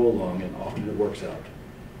as I go along, and often it works out.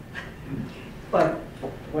 But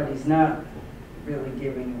what he's not really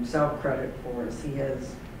giving himself credit for is he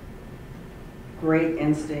has great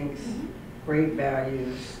instincts, great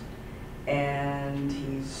values, and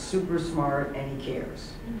he's super smart, and he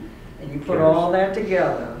cares. And you put all that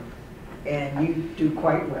together, and you do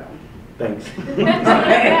quite well. Thanks. And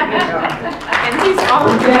he's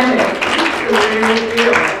authentic.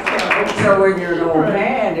 So when you're an old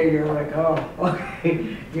man, and you're like, oh,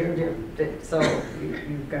 okay, so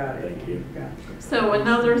you've got it. Thank you. So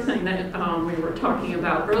another thing that we were talking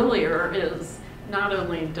about earlier is not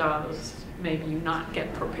only does maybe you not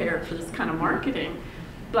get prepared for this kind of marketing,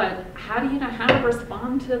 but how do you know how to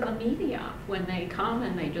respond to the media when they come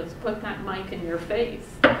and they just put that mic in your face?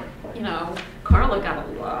 You know, Carla got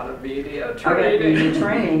a lot of media training. I got media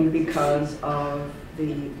training because of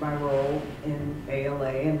my role in ALA,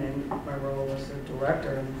 and then my role as a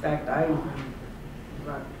director. In fact, I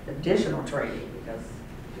got additional training because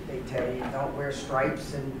they tell you don't wear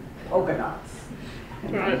stripes and polka dots.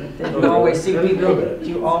 Right. You always see I didn't know people, that.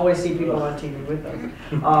 you always see people on TV with them.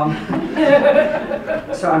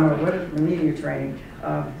 So I'm a media training.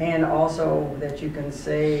 And also that you can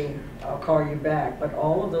say, I'll call you back. But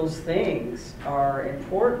all of those things are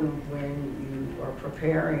important when you are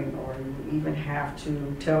preparing or you even have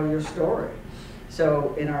to tell your story.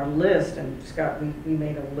 So in our list, and Scott, we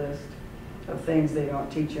made a list of things they don't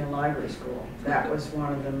teach you in library school. That was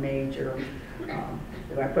one of the major,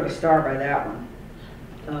 I put a star by that one.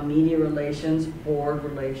 Media relations, board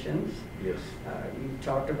relations. Yes. You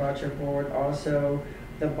talked about your board, also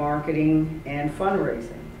the marketing and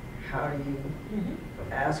fundraising. How do you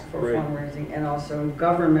ask for Right. fundraising? And also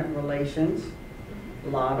government relations,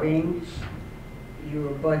 lobbying.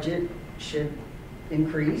 Your budget should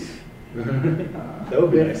increase. That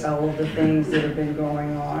would be With nice. all of the things that have been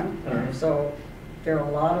going on. Uh-huh. So there are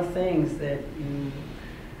a lot of things that you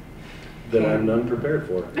That I'm unprepared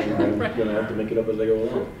for. And I'm gonna have to make it up as I go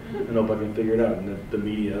along. And hope I can figure it out. And the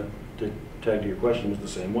media, to tag to your question, was the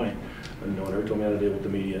same way. And no one ever told me how to deal with the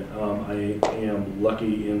media. I am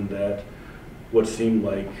lucky in that what seemed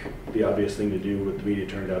like the obvious thing to do with the media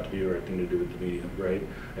turned out to be the right thing to do with the media, right?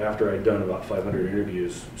 After I'd done about 500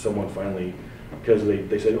 interviews, someone finally, because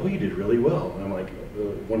they said, oh, you did really well. And I'm like,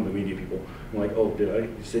 one of the media people, I'm like, oh, did I?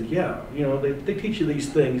 He said, yeah, you know, they teach you these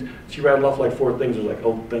things. She rattled off like 4 things. I was like,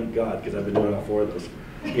 oh, thank God, because I've been doing all 4 of those.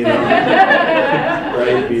 You know,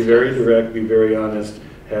 right? Be very direct, be very honest,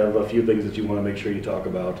 have a few things that you want to make sure you talk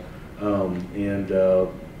about, and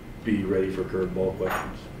be ready for curveball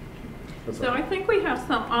questions. That's So all. I think we have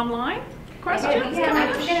some online questions. Yeah,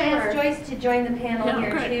 I'm going to ask Joyce to join the panel Yeah,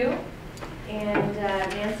 here great. too. And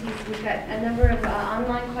Nancy, we've got a number of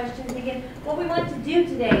online questions. Again, what we want to do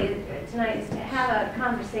tonight is to have a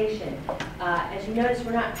conversation. As you notice,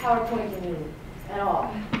 we're not PowerPointing you at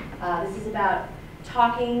all. This is about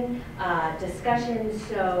talking, discussion,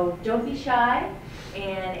 so don't be shy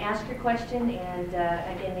and ask your question. And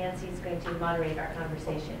again, Nancy is going to moderate our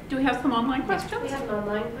conversation. Do we have some online We questions? have an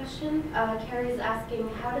online question. Carrie's asking,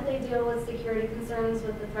 how did they deal with security concerns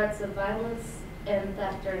with the threats of violence and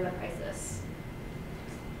theft during the crisis?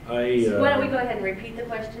 Why Why don't we go ahead and repeat the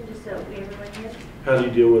question just so everyone hears? How do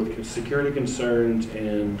you deal with security concerns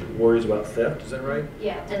and worries about theft? Is that right?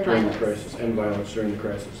 Yeah, and During the violence. crisis and violence during the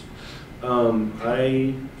crisis.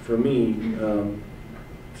 For me,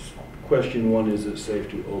 question 1 is it safe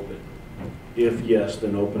to open? If yes,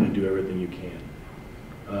 then open and do everything you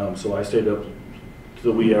can. So I stayed up to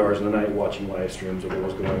the wee hours of the night watching live streams of what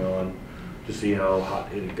was going on to see how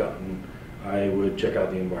hot it had gotten. I would check out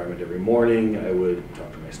the environment every morning. I would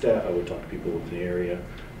talk to my staff. I would talk to people in the area,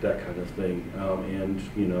 that kind of thing. And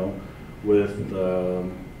you know, with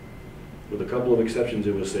a couple of exceptions,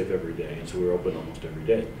 it was safe every day, and so we were open almost every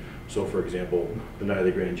day. So, for example, the night of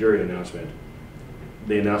the grand jury announcement,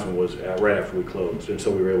 the announcement was right after we closed, and so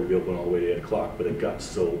we were able to be open all the way to 8 o'clock. But it got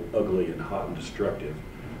so ugly and hot and destructive,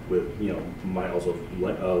 with miles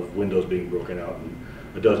of windows being broken out and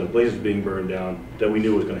a dozen places being burned down, that we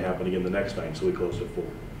knew it was going to happen again the next night, so we closed at 4.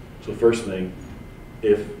 So first thing,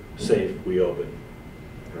 if safe, we open,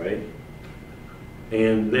 right?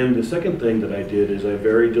 And then the second thing that I did is I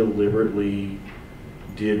very deliberately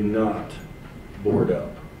did not board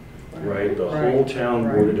up, right? The whole town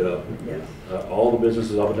boarded up. Yes. All the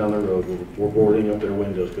businesses up and down the road were boarding up their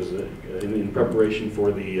windows because in preparation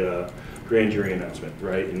for the grand jury announcement,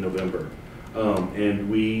 right, in November. And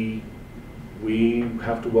we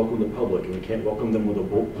have to welcome the public, and we can't welcome them with a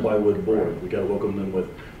plywood board. We got to welcome them with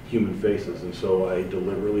human faces. And so I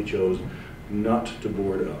deliberately chose not to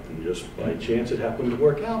board up, and just by chance it happened to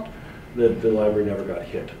work out that the library never got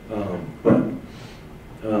hit.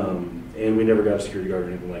 And we never got a security guard or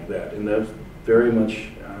anything like that. And that's very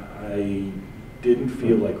much, I didn't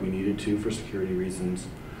feel like we needed to for security reasons.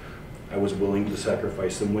 I was willing to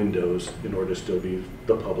sacrifice some windows in order to still be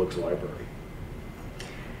the public's library.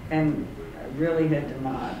 And I really had to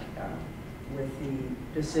nod with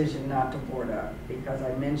the decision not to board up, because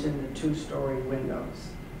I mentioned the 2-story windows.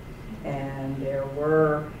 And there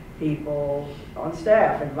were people on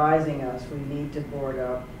staff advising us, we need to board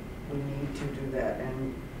up, we need to do that,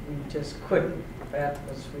 and we just couldn't. That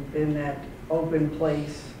was within that open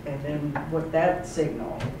place, and then what that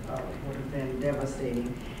signal would have been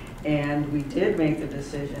devastating. And we did make the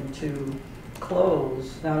decision to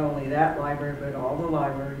close not only that library, but all the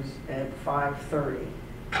libraries at 5:30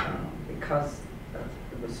 because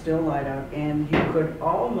it was still light out, and you could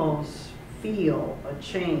almost feel a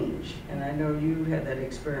change. And I know you had that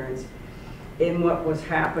experience in what was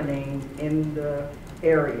happening in the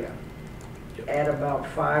area at about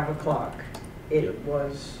 5 o'clock. it Yep.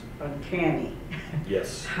 was uncanny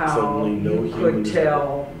Yes. how Suddenly no you human could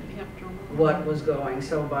tell what was going.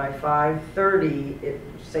 So by 5:30, it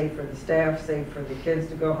was safe for the staff, safe for the kids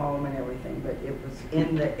to go home and everything, but it was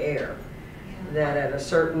in the air that at a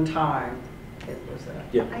certain time, it was that.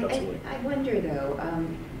 Yeah, absolutely. I wonder though,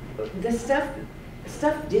 the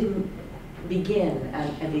stuff didn't begin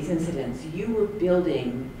at these incidents. You were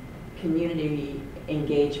building community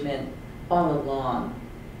engagement all along,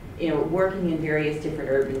 working in various different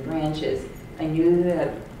urban branches. I knew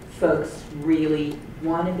that folks really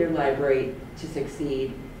wanted their library to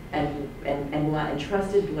succeed and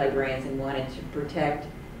trusted librarians and wanted to protect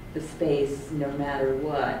the space no matter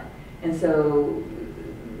what. And so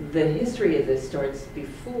the history of this starts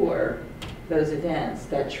before those events.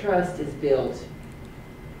 That trust is built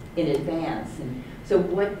in advance. And so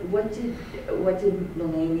what did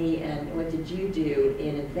Mulaney and what did you do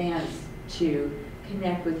in advance to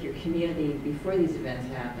connect with your community before these events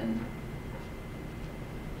happened?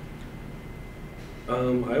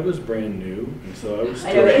 I was brand new, and so I was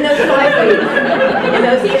I know, still, in those 5 weeks,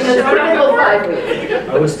 in those critical 5 weeks.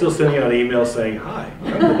 I was still sending out emails saying, "Hi,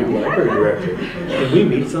 I'm the new library director. Can we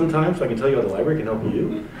meet sometime so I can tell you how the library can help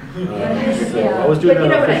you?" So I was doing But you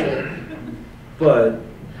that know what I officially. mean. But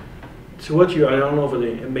to what I don't know if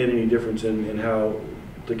it made any difference in how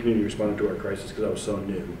the community responded to our crisis because I was so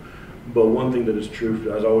new. But one thing that is true,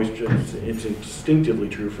 as always, it's instinctively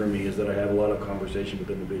true for me, is that I have a lot of conversation with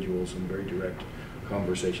individuals and very direct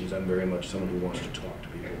conversations. I'm very much someone who wants to talk to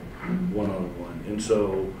people one-on-one. And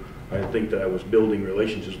so I think that I was building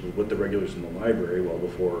relationships with the regulars in the library well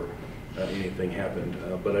before anything happened.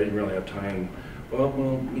 But I didn't really have time. Well,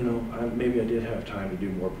 maybe I did have time to do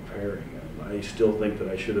more preparing. I still think that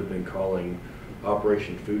I should have been calling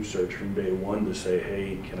Operation Food Search from day one to say,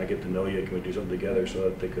 hey, can I get to know you? Can we do something together, so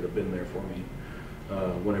that they could have been there for me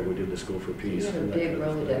whenever we did the School for Peace. You have a big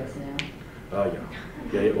Rolodex now.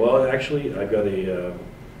 Yeah. Well, actually, I've got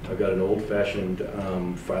an old-fashioned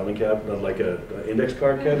filing cabinet, like a index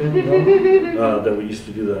card cabinet, that we used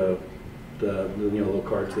to do the little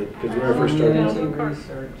cards that, because when I first started.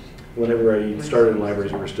 Research. Whenever I started in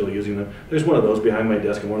libraries, we were still using them. There's one of those behind my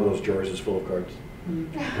desk, and one of those drawers is full of cards. We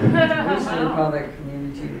used to call that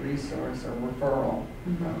community resource or referral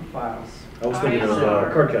files. I was thinking of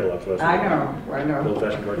card catalogs. I know.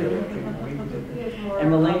 Old-fashioned card catalog.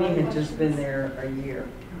 And Mulaney had just been there a year,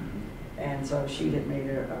 and so she had made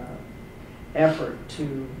an effort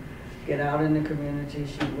to get out in the community.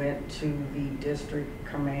 She went to the district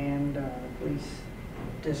command, police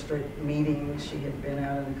district meetings. She had been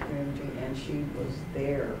out in the community, and she was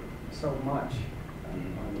there so much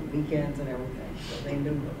on the weekends and everything, so they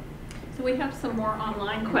knew her. So we have some more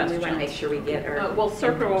online questions. We want to make sure we get our. We'll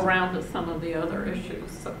circle around to some of the other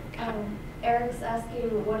issues. So, Eric's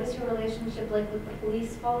asking, what is your relationship like with the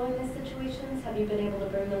police following these situations? Have you been able to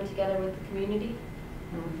bring them together with the community?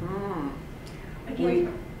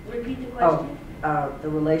 Again, repeat the question. The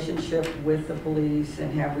relationship with the police,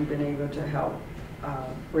 and have we been able to help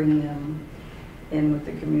bring them in with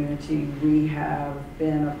the community? We have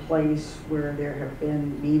been a place where there have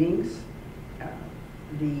been meetings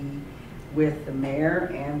with the mayor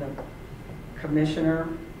and the commissioner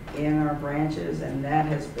in our branches, and that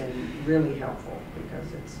has been really helpful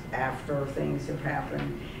because it's after things have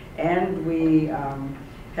happened. And we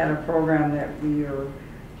had a program that we are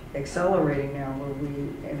accelerating now where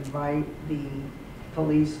we invite the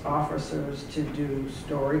police officers to do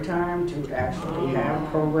story time, to actually have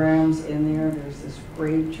programs in there. There's this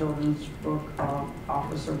great children's book,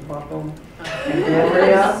 Officer Buckle and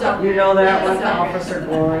Gloria. You know that one, Officer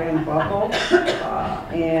Gloria and Buckle.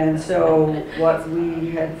 And so what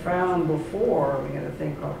we had found before, we had a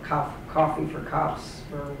thing called Coffee for Cops,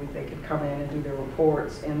 where they could come in and do their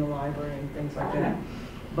reports in the library and things like that.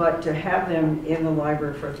 But to have them in the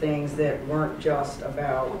library for things that weren't just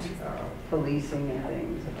about policing and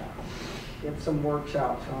things, about give some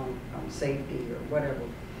workshops on safety or whatever.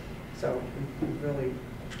 So we really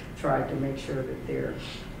tried to make sure that they're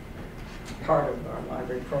part of our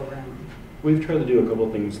library program. We've tried to do a couple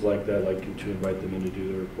of things like that, like to invite them in to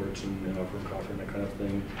do the reports and offer them coffee and that kind of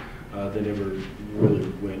thing. They never really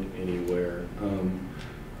went anywhere.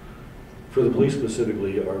 For the police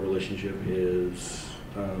specifically, our relationship is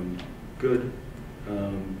good,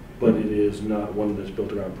 but it is not one that's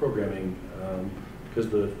built around programming, because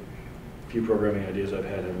the few programming ideas I've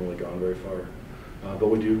had haven't really gone very far. But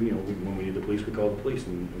we do, when we need the police, we call the police,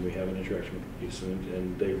 and we have an interaction with the police,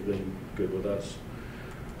 and they've been good with us.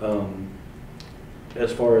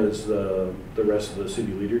 As far as the rest of the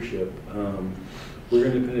city leadership, we're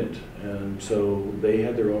independent, and so they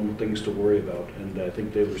had their own things to worry about, and I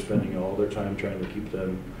think they were spending all their time trying to keep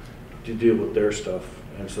them to deal with their stuff,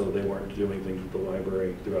 and so they weren't doing things with the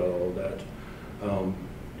library throughout all of that.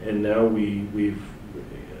 And now we've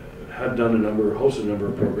have done hosted a number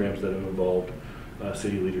of programs that have involved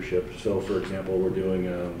city leadership. So, for example, we're doing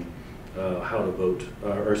how to vote,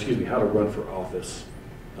 or excuse me, how to run for office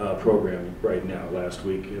program right now. Last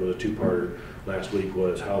week, it was a two-parter. Last week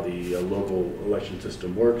was how the local election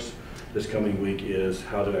system works. This coming week is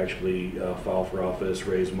how to actually file for office,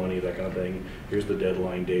 raise money, that kind of thing. Here's the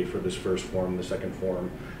deadline date for this first form, the second form.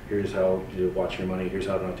 Here's how to watch your money. Here's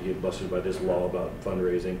how not to get busted by this law about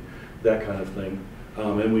fundraising, that kind of thing.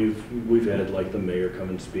 And we've had like the mayor come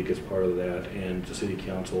and speak as part of that, and the city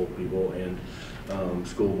council people, and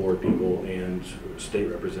school board people, and state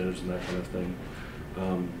representatives, and that kind of thing.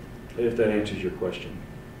 If that answers your question.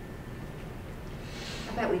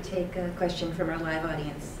 How about we take a question from our live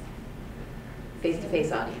audience,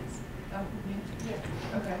 face-to-face audience? Oh,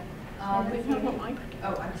 yeah. Okay. We have a mic.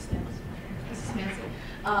 Oh, I understand. This is Nancy.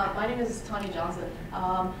 My name is Tanya Johnson.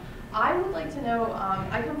 I would like to know,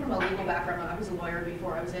 I come from a legal background. I was a lawyer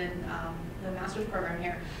before I was in the master's program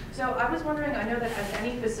here. So I was wondering, I know that as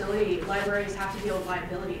any facility, libraries have to deal with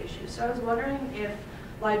liability issues. So I was wondering if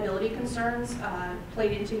liability concerns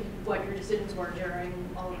played into what your decisions were during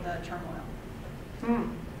all of the turmoil.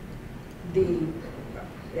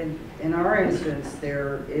 In our instance,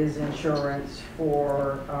 there is insurance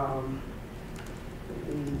for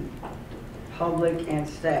the public and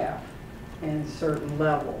staff in certain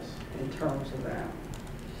levels in terms of that.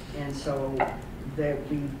 And so that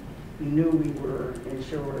we knew we were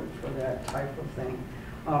insured for that type of thing.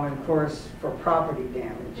 And of course, for property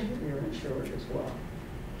damage, we're insured as well.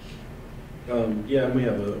 Yeah, and we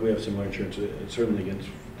have similar insurance, certainly against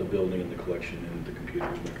the building and the collection and the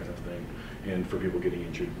computers and that kind of thing, and for people getting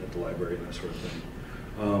injured at the library and that sort of thing.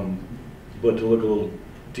 But to look a little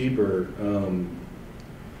deeper,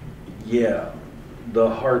 yeah, the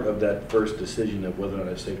heart of that first decision of whether or not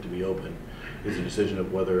it's safe to be open is a decision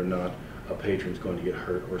of whether or not a patron's going to get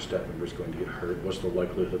hurt or a staff member is going to get hurt. What's the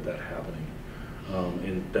likelihood of that happening?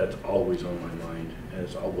 And that's always on my mind, and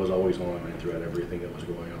it was always on my mind throughout everything that was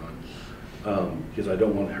going on. Because I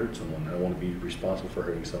don't want to hurt someone. I want to be responsible for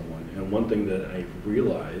hurting someone. And one thing that I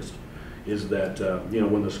realized is that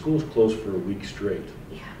when the schools closed for a week straight,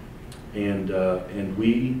 and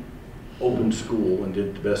we opened school and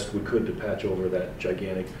did the best we could to patch over that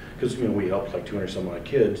gigantic, because we helped like 200 some odd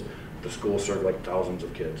kids. The school served like thousands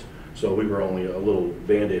of kids, so we were only a little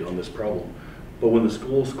band-aid on this problem. But when the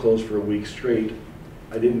schools closed for a week straight,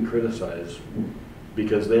 I didn't criticize,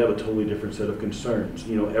 because they have a totally different set of concerns.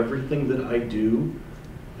 Everything that I do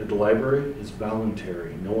at the library is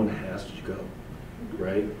voluntary. No one has to go,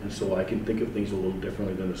 right? And so I can think of things a little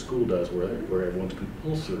differently than the school does, where everyone's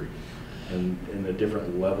compulsory, and a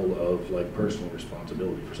different level of like personal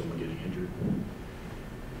responsibility for someone getting injured.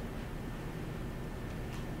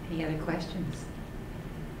 Any other questions?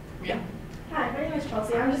 Yeah. Hi, my name is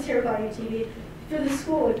Chelsea. I'm just here with IUTV. For the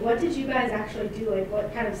school, what did you guys actually do? Like,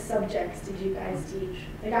 what kind of subjects did you guys teach?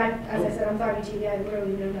 Like, as I said, I'm with IUTV. I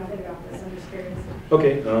literally know nothing about this. I'm just curious.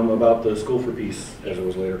 Okay, about the School for Peace, as it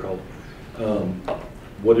was later called.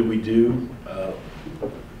 What did we do?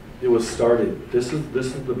 It was started. This is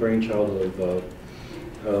the brainchild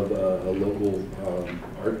of a local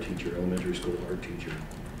art teacher, elementary school art teacher,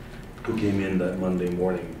 who came in that Monday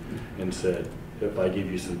morning and said, "If I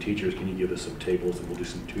give you some teachers, can you give us some tables and we'll do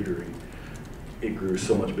some tutoring?" It grew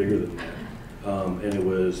so much bigger than that. And it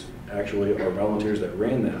was actually our volunteers that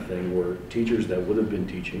ran that thing were teachers that would have been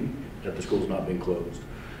teaching had the schools not been closed.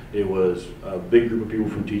 It was a big group of people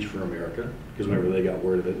from Teach for America, because whenever they got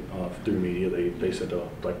word of it through media, they sent out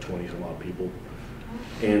like 20 some odd people.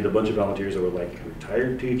 And a bunch of volunteers that were like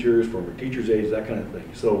retired teachers, former teachers' aides, that kind of thing.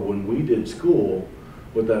 So when we did school,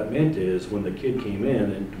 what that meant is when the kid came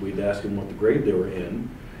in and we'd ask them what the grade they were in,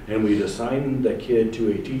 and we'd assign that kid to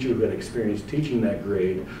a teacher who had experience teaching that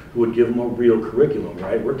grade, who would give them a real curriculum,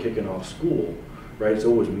 right? We're kicking off school, right?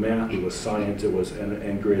 So it was math, it was science, it was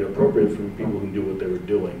and grade appropriate for people who knew what they were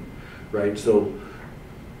doing, right? So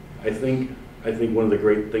I think one of the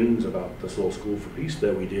great things about this little School for Peace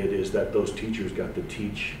that we did is that those teachers got to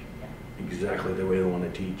teach exactly the way they want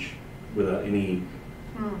to teach, without any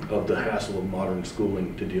of the hassle of modern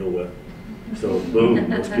schooling to deal with. So boom,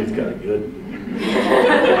 those kids got it good.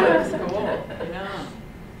 That's cool. Yeah.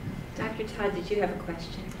 Dr. Todd, did you have a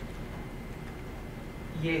question?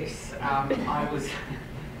 Yes, I was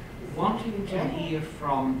wanting to hear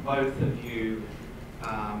from both of you,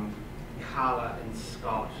 Carla and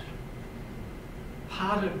Scott,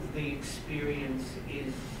 part of the experience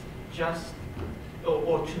is just,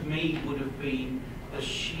 or to me would have been the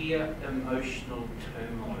sheer emotional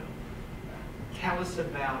turmoil. Tell us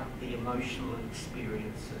about the emotional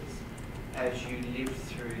experiences as you lived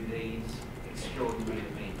through these extraordinary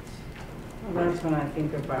events. Well, that's when I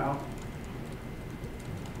think about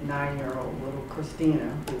 9-year-old little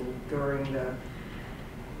Christina, who during the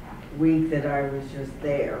week that I was just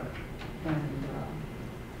there, and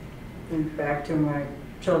think back to my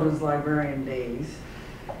children's librarian days,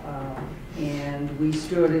 and we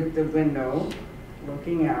stood at the window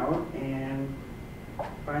looking out, and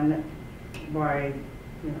by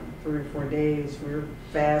 3 or 4 days we were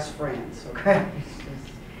fast friends, okay?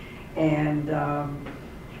 And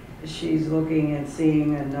she's looking and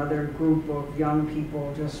seeing another group of young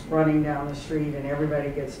people just running down the street, and everybody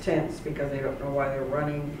gets tense because they don't know why they're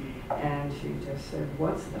running. And she just said,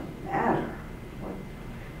 "What's the matter?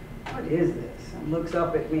 What is this?" And looks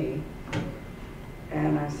up at me.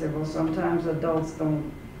 And I said, "Well, sometimes adults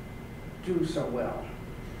don't do so well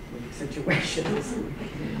with situations.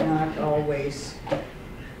 Not always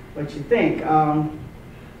what you think."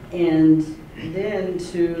 And then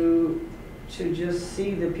to just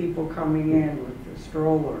see the people coming in with the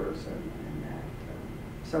strollers and that.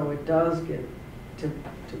 So it does get to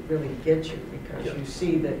really get you, because you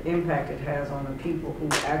see the impact it has on the people who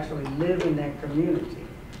actually live in that community.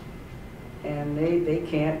 And they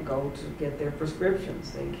can't go to get their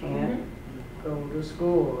prescriptions. They can't go to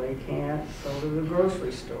school. They can't go to the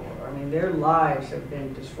grocery store. I mean, their lives have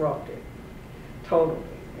been disrupted totally.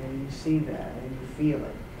 And you see that and you feel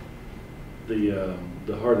it.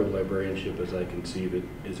 The heart of librarianship, as I conceive it,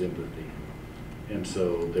 is empathy. And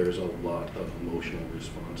so there's a lot of emotional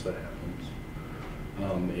response that happens.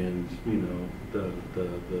 And the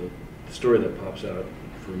story that pops out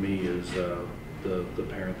for me is the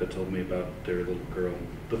parent that told me about their little girl.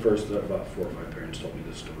 The first, about 4 or 5 parents told me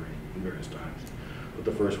this story in various times. But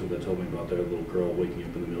the first one that told me about their little girl waking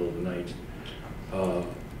up in the middle of the night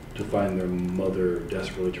to find their mother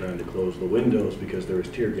desperately trying to close the windows because there was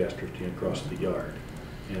tear gas drifting across the yard.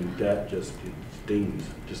 And that just stings,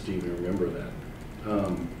 just to even remember that.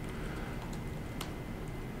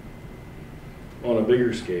 On a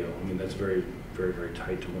bigger scale, I mean, that's very, very, very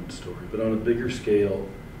tight to one story, but on a bigger scale,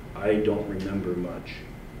 I don't remember much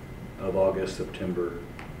of August, September,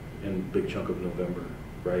 and a big chunk of November,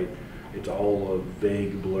 right? It's all a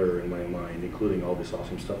vague blur in my mind, including all this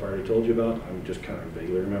awesome stuff I already told you about. I'm just kind of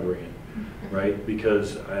vaguely remembering it, right?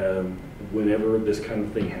 Because whenever this kind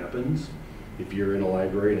of thing happens, if you're in a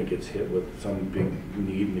library and it gets hit with some big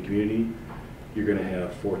need in the community, you're going to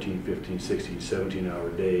have 14, 15, 16,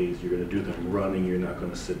 17-hour days. You're going to do them running. You're not going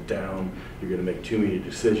to sit down. You're going to make too many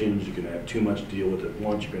decisions. You're going to have too much to deal with at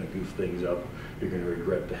once. You're going to goof things up. You're going to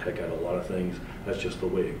regret the heck out of a lot of things. That's just the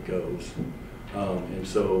way it goes. And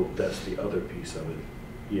so that's the other piece of it.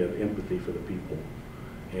 You have empathy for the people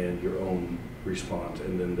and your own response.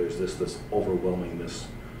 And then there's this overwhelmingness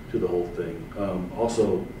to the whole thing.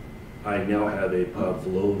 Also, I now have a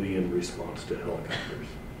Pavlovian response to helicopters.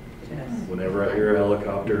 Yes. Whenever I hear a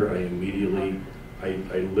helicopter, I immediately, I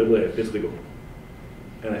physically go,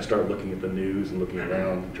 and I start looking at the news and looking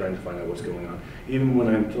around, trying to find out what's going on. Even when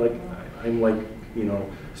I'm like,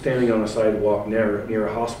 standing on a sidewalk near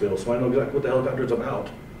a hospital, so I know exactly what the helicopter is about.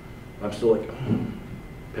 I'm still like,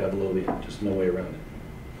 Pavlovian, just no way around it.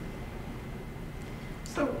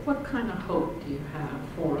 So what kind of hope do you have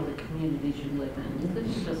for the communities you live in? You live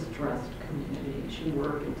in distressed communities, you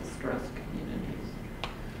work in distressed communities.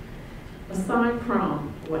 Aside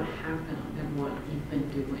from what happened and what you've been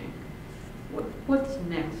doing, what's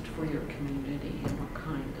next for your community, and what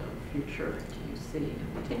kind of future do you see?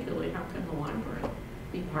 And particularly, how can the library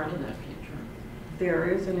be part of that future? There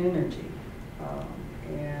is an energy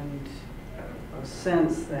and a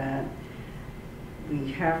sense that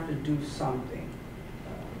we have to do something.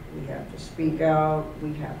 We have to speak out,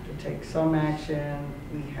 we have to take some action,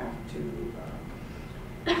 we have to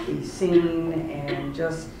be seen, and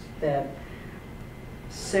just that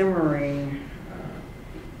simmering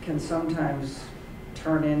can sometimes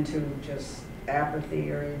turn into just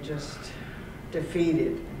apathy, or you're just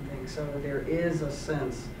defeated and things. So there is a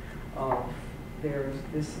sense of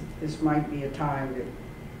this might be a time that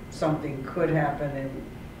something could happen, and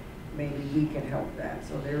maybe we can help that.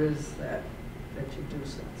 So there is that you do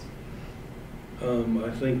sense.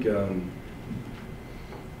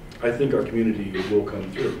 I think our community will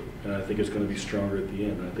come through, and I think it's going to be stronger at the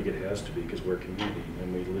end. I think it has to be, because we're a community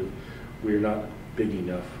and we're not big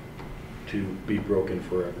enough to be broken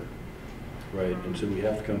forever, right? And so we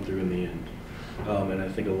have to come through in the end. And I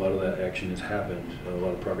think a lot of that action has happened. A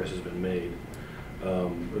lot of progress has been made.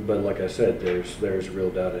 But like I said, there's real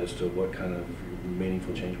doubt as to what kind of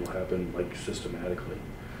meaningful change will happen, like systematically.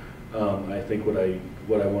 I think what I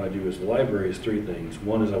want to do as the library is three things.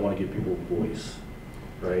 One is I want to give people a voice,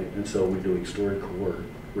 right? And so we're doing StoryCorps,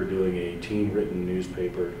 we're doing a teen-written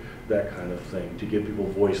newspaper, that kind of thing, to give people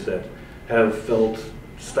a voice that have felt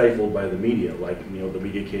stifled by the media. Like, you know, the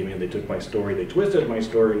media came in, they took my story, they twisted my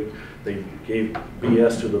story, they gave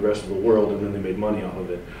BS to the rest of the world, and then they made money off of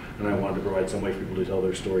it. And I wanted to provide some way for people to tell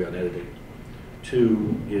their story unedited.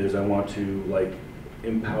 Two is I want to, like,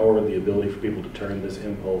 empower the ability for people to turn this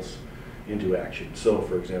impulse into action. So,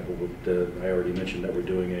 for example, I already mentioned that we're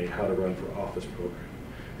doing a How to Run for Office program.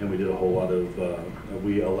 And we did a whole lot of,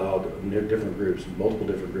 we allowed different groups, multiple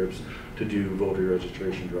different groups, to do voter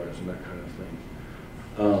registration drives and that kind of thing.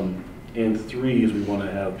 And three is we want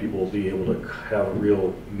to have people be able to have a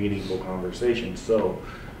real meaningful conversation. So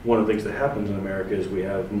one of the things that happens in America is we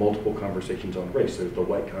have multiple conversations on race. There's the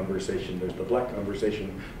white conversation, there's the black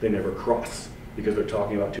conversation. They never cross because they're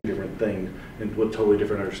talking about two different things and with totally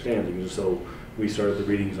different understandings. So we started the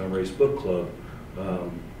Readings on Race book club.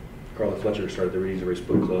 Carla Fletcher started the Readings on Race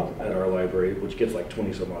book club at our library, which gets like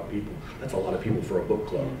 20 some odd people. That's a lot of people for a book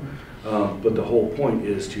club. But the whole point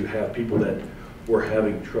is to have people that were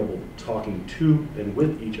having trouble talking to and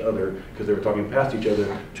with each other because they were talking past each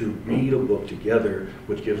other to read a book together,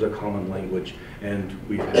 which gives a common language. And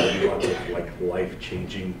we've had lots of like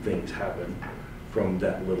life-changing things happen from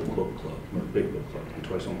that little book club, or big book club, and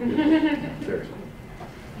twice on seriously.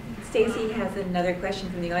 Stacy has another question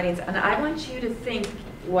from the audience, and I want you to think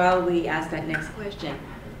while we ask that next question,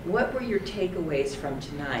 what were your takeaways from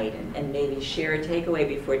tonight, and maybe share a takeaway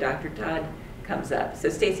before Dr. Todd comes up. So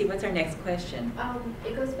Stacy, what's our next question?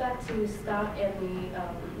 It goes back to Scott and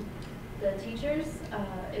the teachers.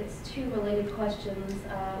 It's two related questions.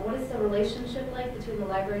 What is the relationship like between the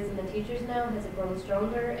libraries and the teachers now? Has it grown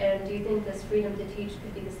stronger? And do you think this freedom to teach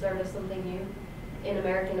could be the start of something new in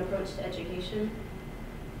American approach to education?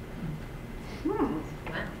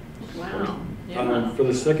 Wow. Yeah. For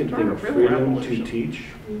the second thing, Real freedom revolution. to teach,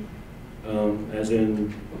 as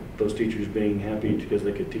in those teachers being happy because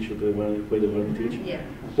they could teach what they wanted, the way they wanted to teach. Yeah.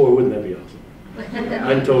 Boy, wouldn't that be awesome?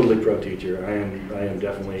 I'm totally pro-teacher. I am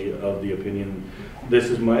definitely of the opinion. This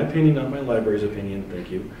is my opinion, not my library's opinion.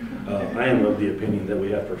 Thank you. I am of the opinion that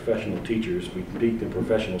we have professional teachers. We make them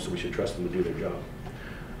professional, so we should trust them to do their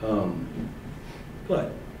job.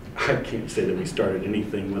 But I can't say that we started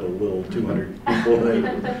anything with a little 200 people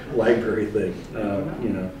library thing, you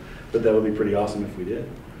know. But that would be pretty awesome if we did.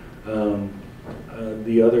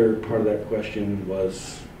 The other part of that question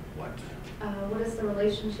was what? What is the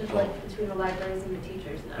relationship like between the libraries and the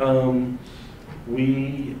teachers now?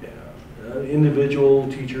 We, individual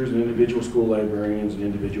teachers and individual school librarians and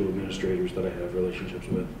individual administrators that I have relationships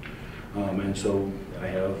with. And so I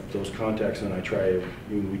have those contacts, and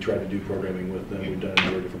we try to do programming with them. We've done a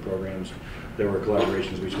number of different programs. There were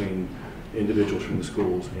collaborations between individuals from the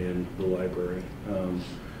schools and the library.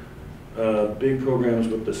 Big programs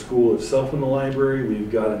with the school itself and the library.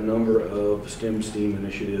 We've got a number of STEM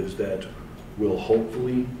initiatives that will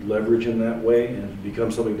hopefully leverage in that way and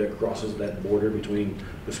become something that crosses that border between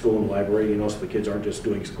the school and the library, you know, so the kids aren't just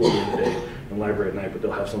doing school during the day and library at night, but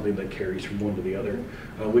they'll have something that carries from one to the other.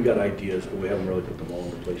 We got ideas, but we haven't really put them all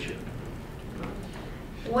into place yet.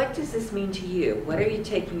 What does this mean to you? What are you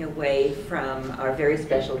taking away from our very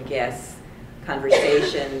special guests'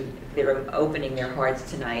 conversation? They're opening their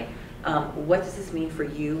hearts tonight. What does this mean for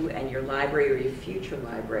you and your library or your future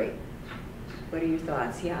library? What are your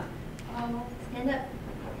thoughts? Yeah. Stand up.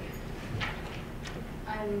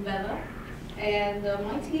 I'm Bella, and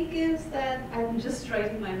my take is that I'm just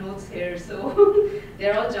writing my notes here, so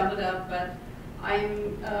they're all jumbled up, but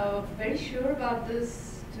I'm very sure about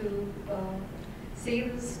this to say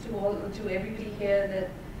this to everybody here, that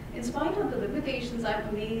in spite of the limitations, I'm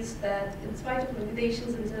amazed that in spite of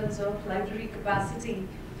limitations in terms of library capacity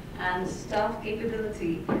and staff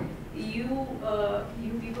capability, you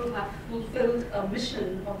people have fulfilled a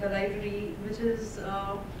mission of the library which is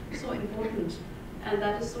so important, and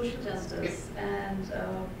that is social justice. And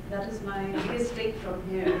that is my biggest take from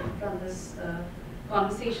here, from this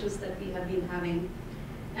conversations that we have been having.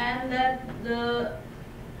 And that the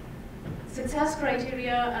success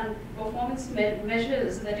criteria and performance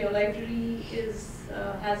measures that your library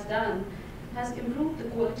has done has improved the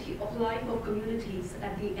quality of life of communities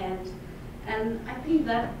at the end. And I think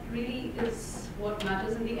that really is what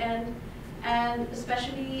matters in the end, and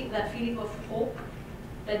especially that feeling of hope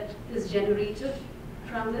that is generated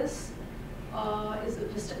from this is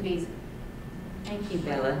just amazing. Thank you,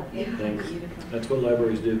 Bella. Yeah. Thanks. That's what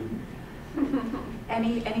libraries do.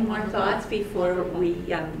 Any more thoughts before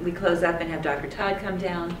we close up and have Dr. Todd come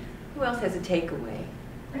down? Who else has a takeaway?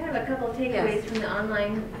 I have a couple of takeaways from the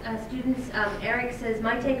online students. Eric says,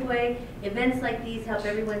 my takeaway, events like these help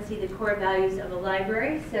everyone see the core values of a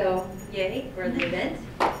library, so yay for the event.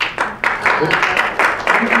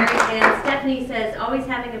 And Stephanie says, always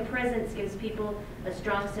having a presence gives people a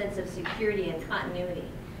strong sense of security and continuity,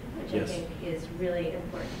 which I think is really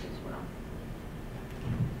important as well.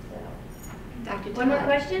 So, Dr. Todd. one more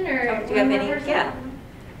question, or Do you have any? Yeah.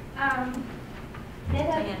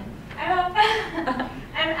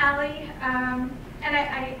 I'm Allie, and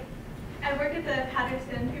I work at the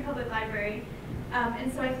Patterson Free Public Library,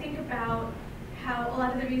 and so I think about how a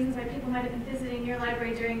lot of the reasons why people might have been visiting your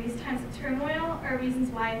library during these times of turmoil are reasons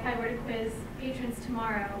why if I were to quiz patrons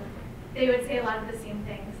tomorrow, they would say a lot of the same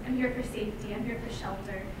things. I'm here for safety, I'm here for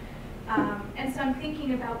shelter. And so I'm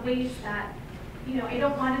thinking about ways that, you know, I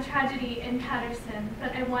don't want a tragedy in Patterson,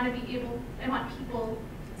 but I want people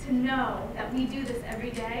to know that we do this every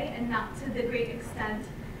day, and not to the great extent,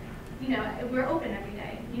 you know, we're open every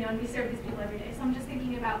day, you know, and we serve these people every day. So I'm just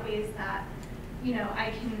thinking about ways that, you know, I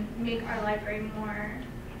can make our library more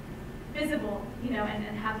visible, you know, and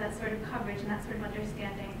have that sort of coverage and that sort of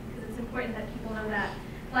understanding, because it's important that people know that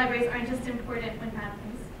libraries aren't just important when bad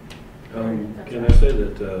things. Can I say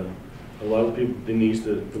that a lot of the needs,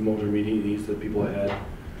 the multimedia needs that people had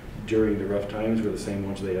during the rough times were the same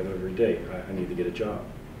ones they have every day. I need to get a job,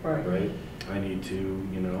 right? I need to,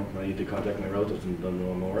 you know, I need to contact my relatives and let them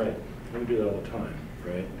know I'm all right. We do that all the time,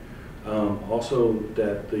 right? Also,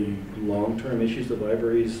 that the long-term issues that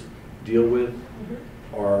libraries deal with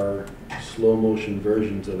are slow motion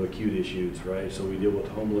versions of acute issues, right? So we deal with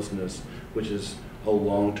homelessness, which is a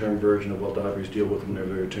long-term version of what libraries deal with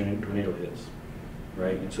whenever a tornado hits,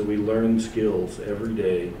 right? And so we learn skills every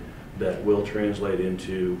day that will translate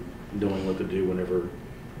into knowing what to do whenever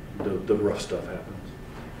the rough stuff happens.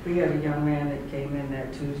 We had a young man that came in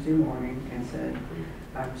that Tuesday morning and said,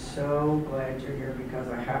 I'm so glad you're here because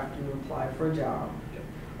I have to apply for a job.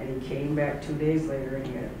 And he came back 2 days later and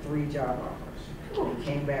he had 3 job offers. He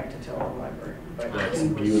came back to tell the librarian, but That's he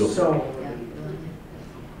was beautiful. so relieved.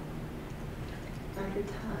 Dr.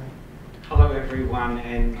 Todd. Hello everyone,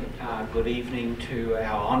 and good evening to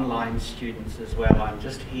our online students as well. I'm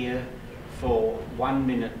just here for 1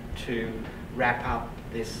 minute to wrap up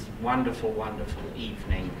this wonderful, wonderful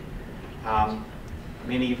evening.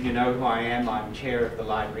 Many of you know who I am. I'm chair of the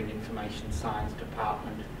Library and Information Science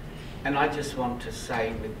Department, and I just want to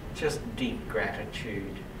say with just deep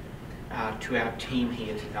gratitude to our team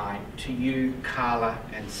here tonight, to you, Carla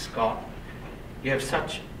and Scott. You have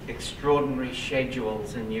such extraordinary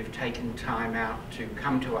schedules and you've taken time out to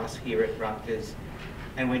come to us here at Rutgers,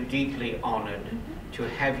 and we're deeply honoured to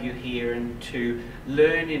have you here and to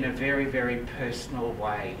learn in a very, very personal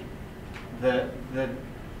way the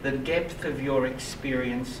depth of your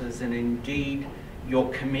experiences and indeed your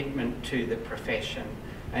commitment to the profession,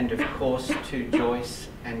 and of course to Joyce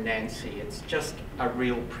and Nancy. It's just a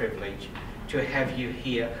real privilege to have you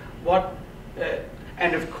here.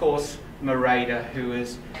 And of course Mareda, who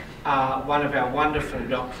is one of our wonderful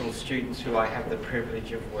doctoral students who I have the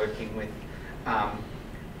privilege of working with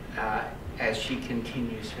as she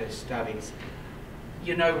continues her studies.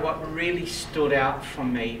 You know, what really stood out for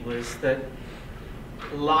me was that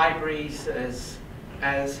libraries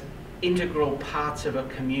as integral parts of a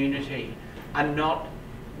community are not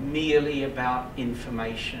merely about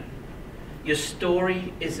information. Your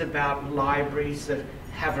story is about libraries that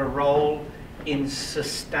have a role in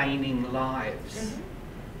sustaining lives,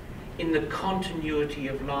 in the continuity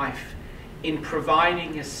of life, in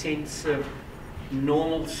providing a sense of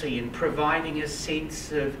normalcy, in providing a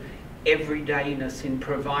sense of everydayness, in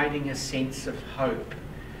providing a sense of hope.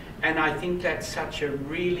 And I think that's such a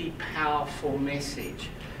really powerful message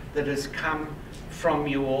that has come from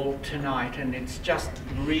you all tonight, and it's just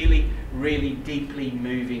really, really deeply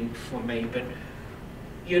moving for me. But,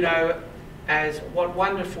 you know, as what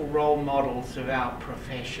wonderful role models of our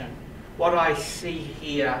profession, what I see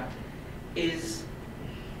here is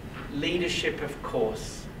leadership, of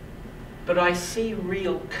course, but I see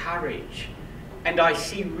real courage. And I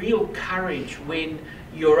see real courage when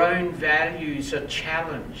your own values are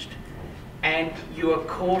challenged and you are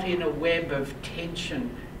caught in a web of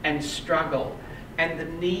tension and struggle and the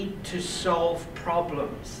need to solve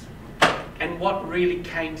problems. And what really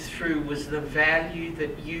came through was the value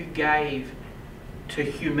that you gave to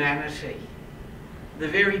humanity, the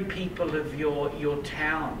very people of your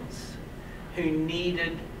towns who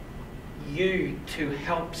needed you to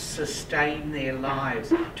help sustain their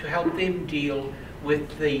lives, to help them deal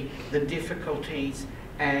with the difficulties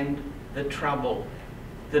and the trouble,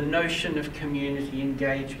 the notion of community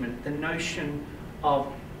engagement, the notion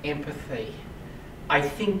of empathy. I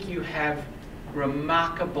think you have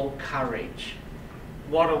remarkable courage.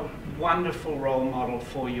 What a wonderful role model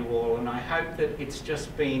for you all, and I hope that it's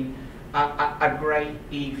just been a great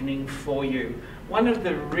evening for you. One of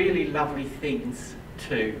the really lovely things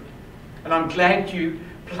too, and I'm glad you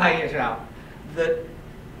play it up, that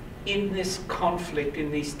in this conflict,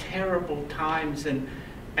 in these terrible times, and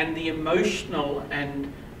the emotional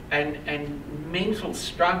and mental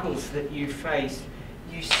struggles that you face,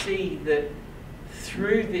 you see that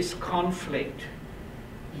through this conflict,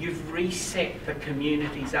 you've reset the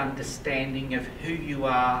community's understanding of who you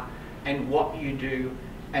are and what you do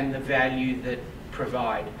and the value that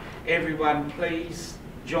provide. Everyone, please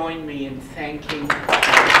join me in thanking.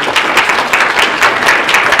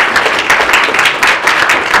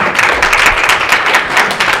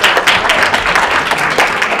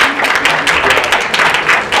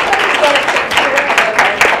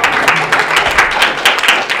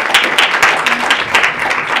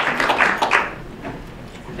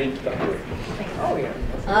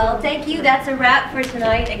 Well, thank you. That's a wrap for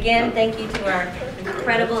tonight. Again, thank you to our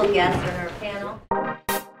incredible guests and our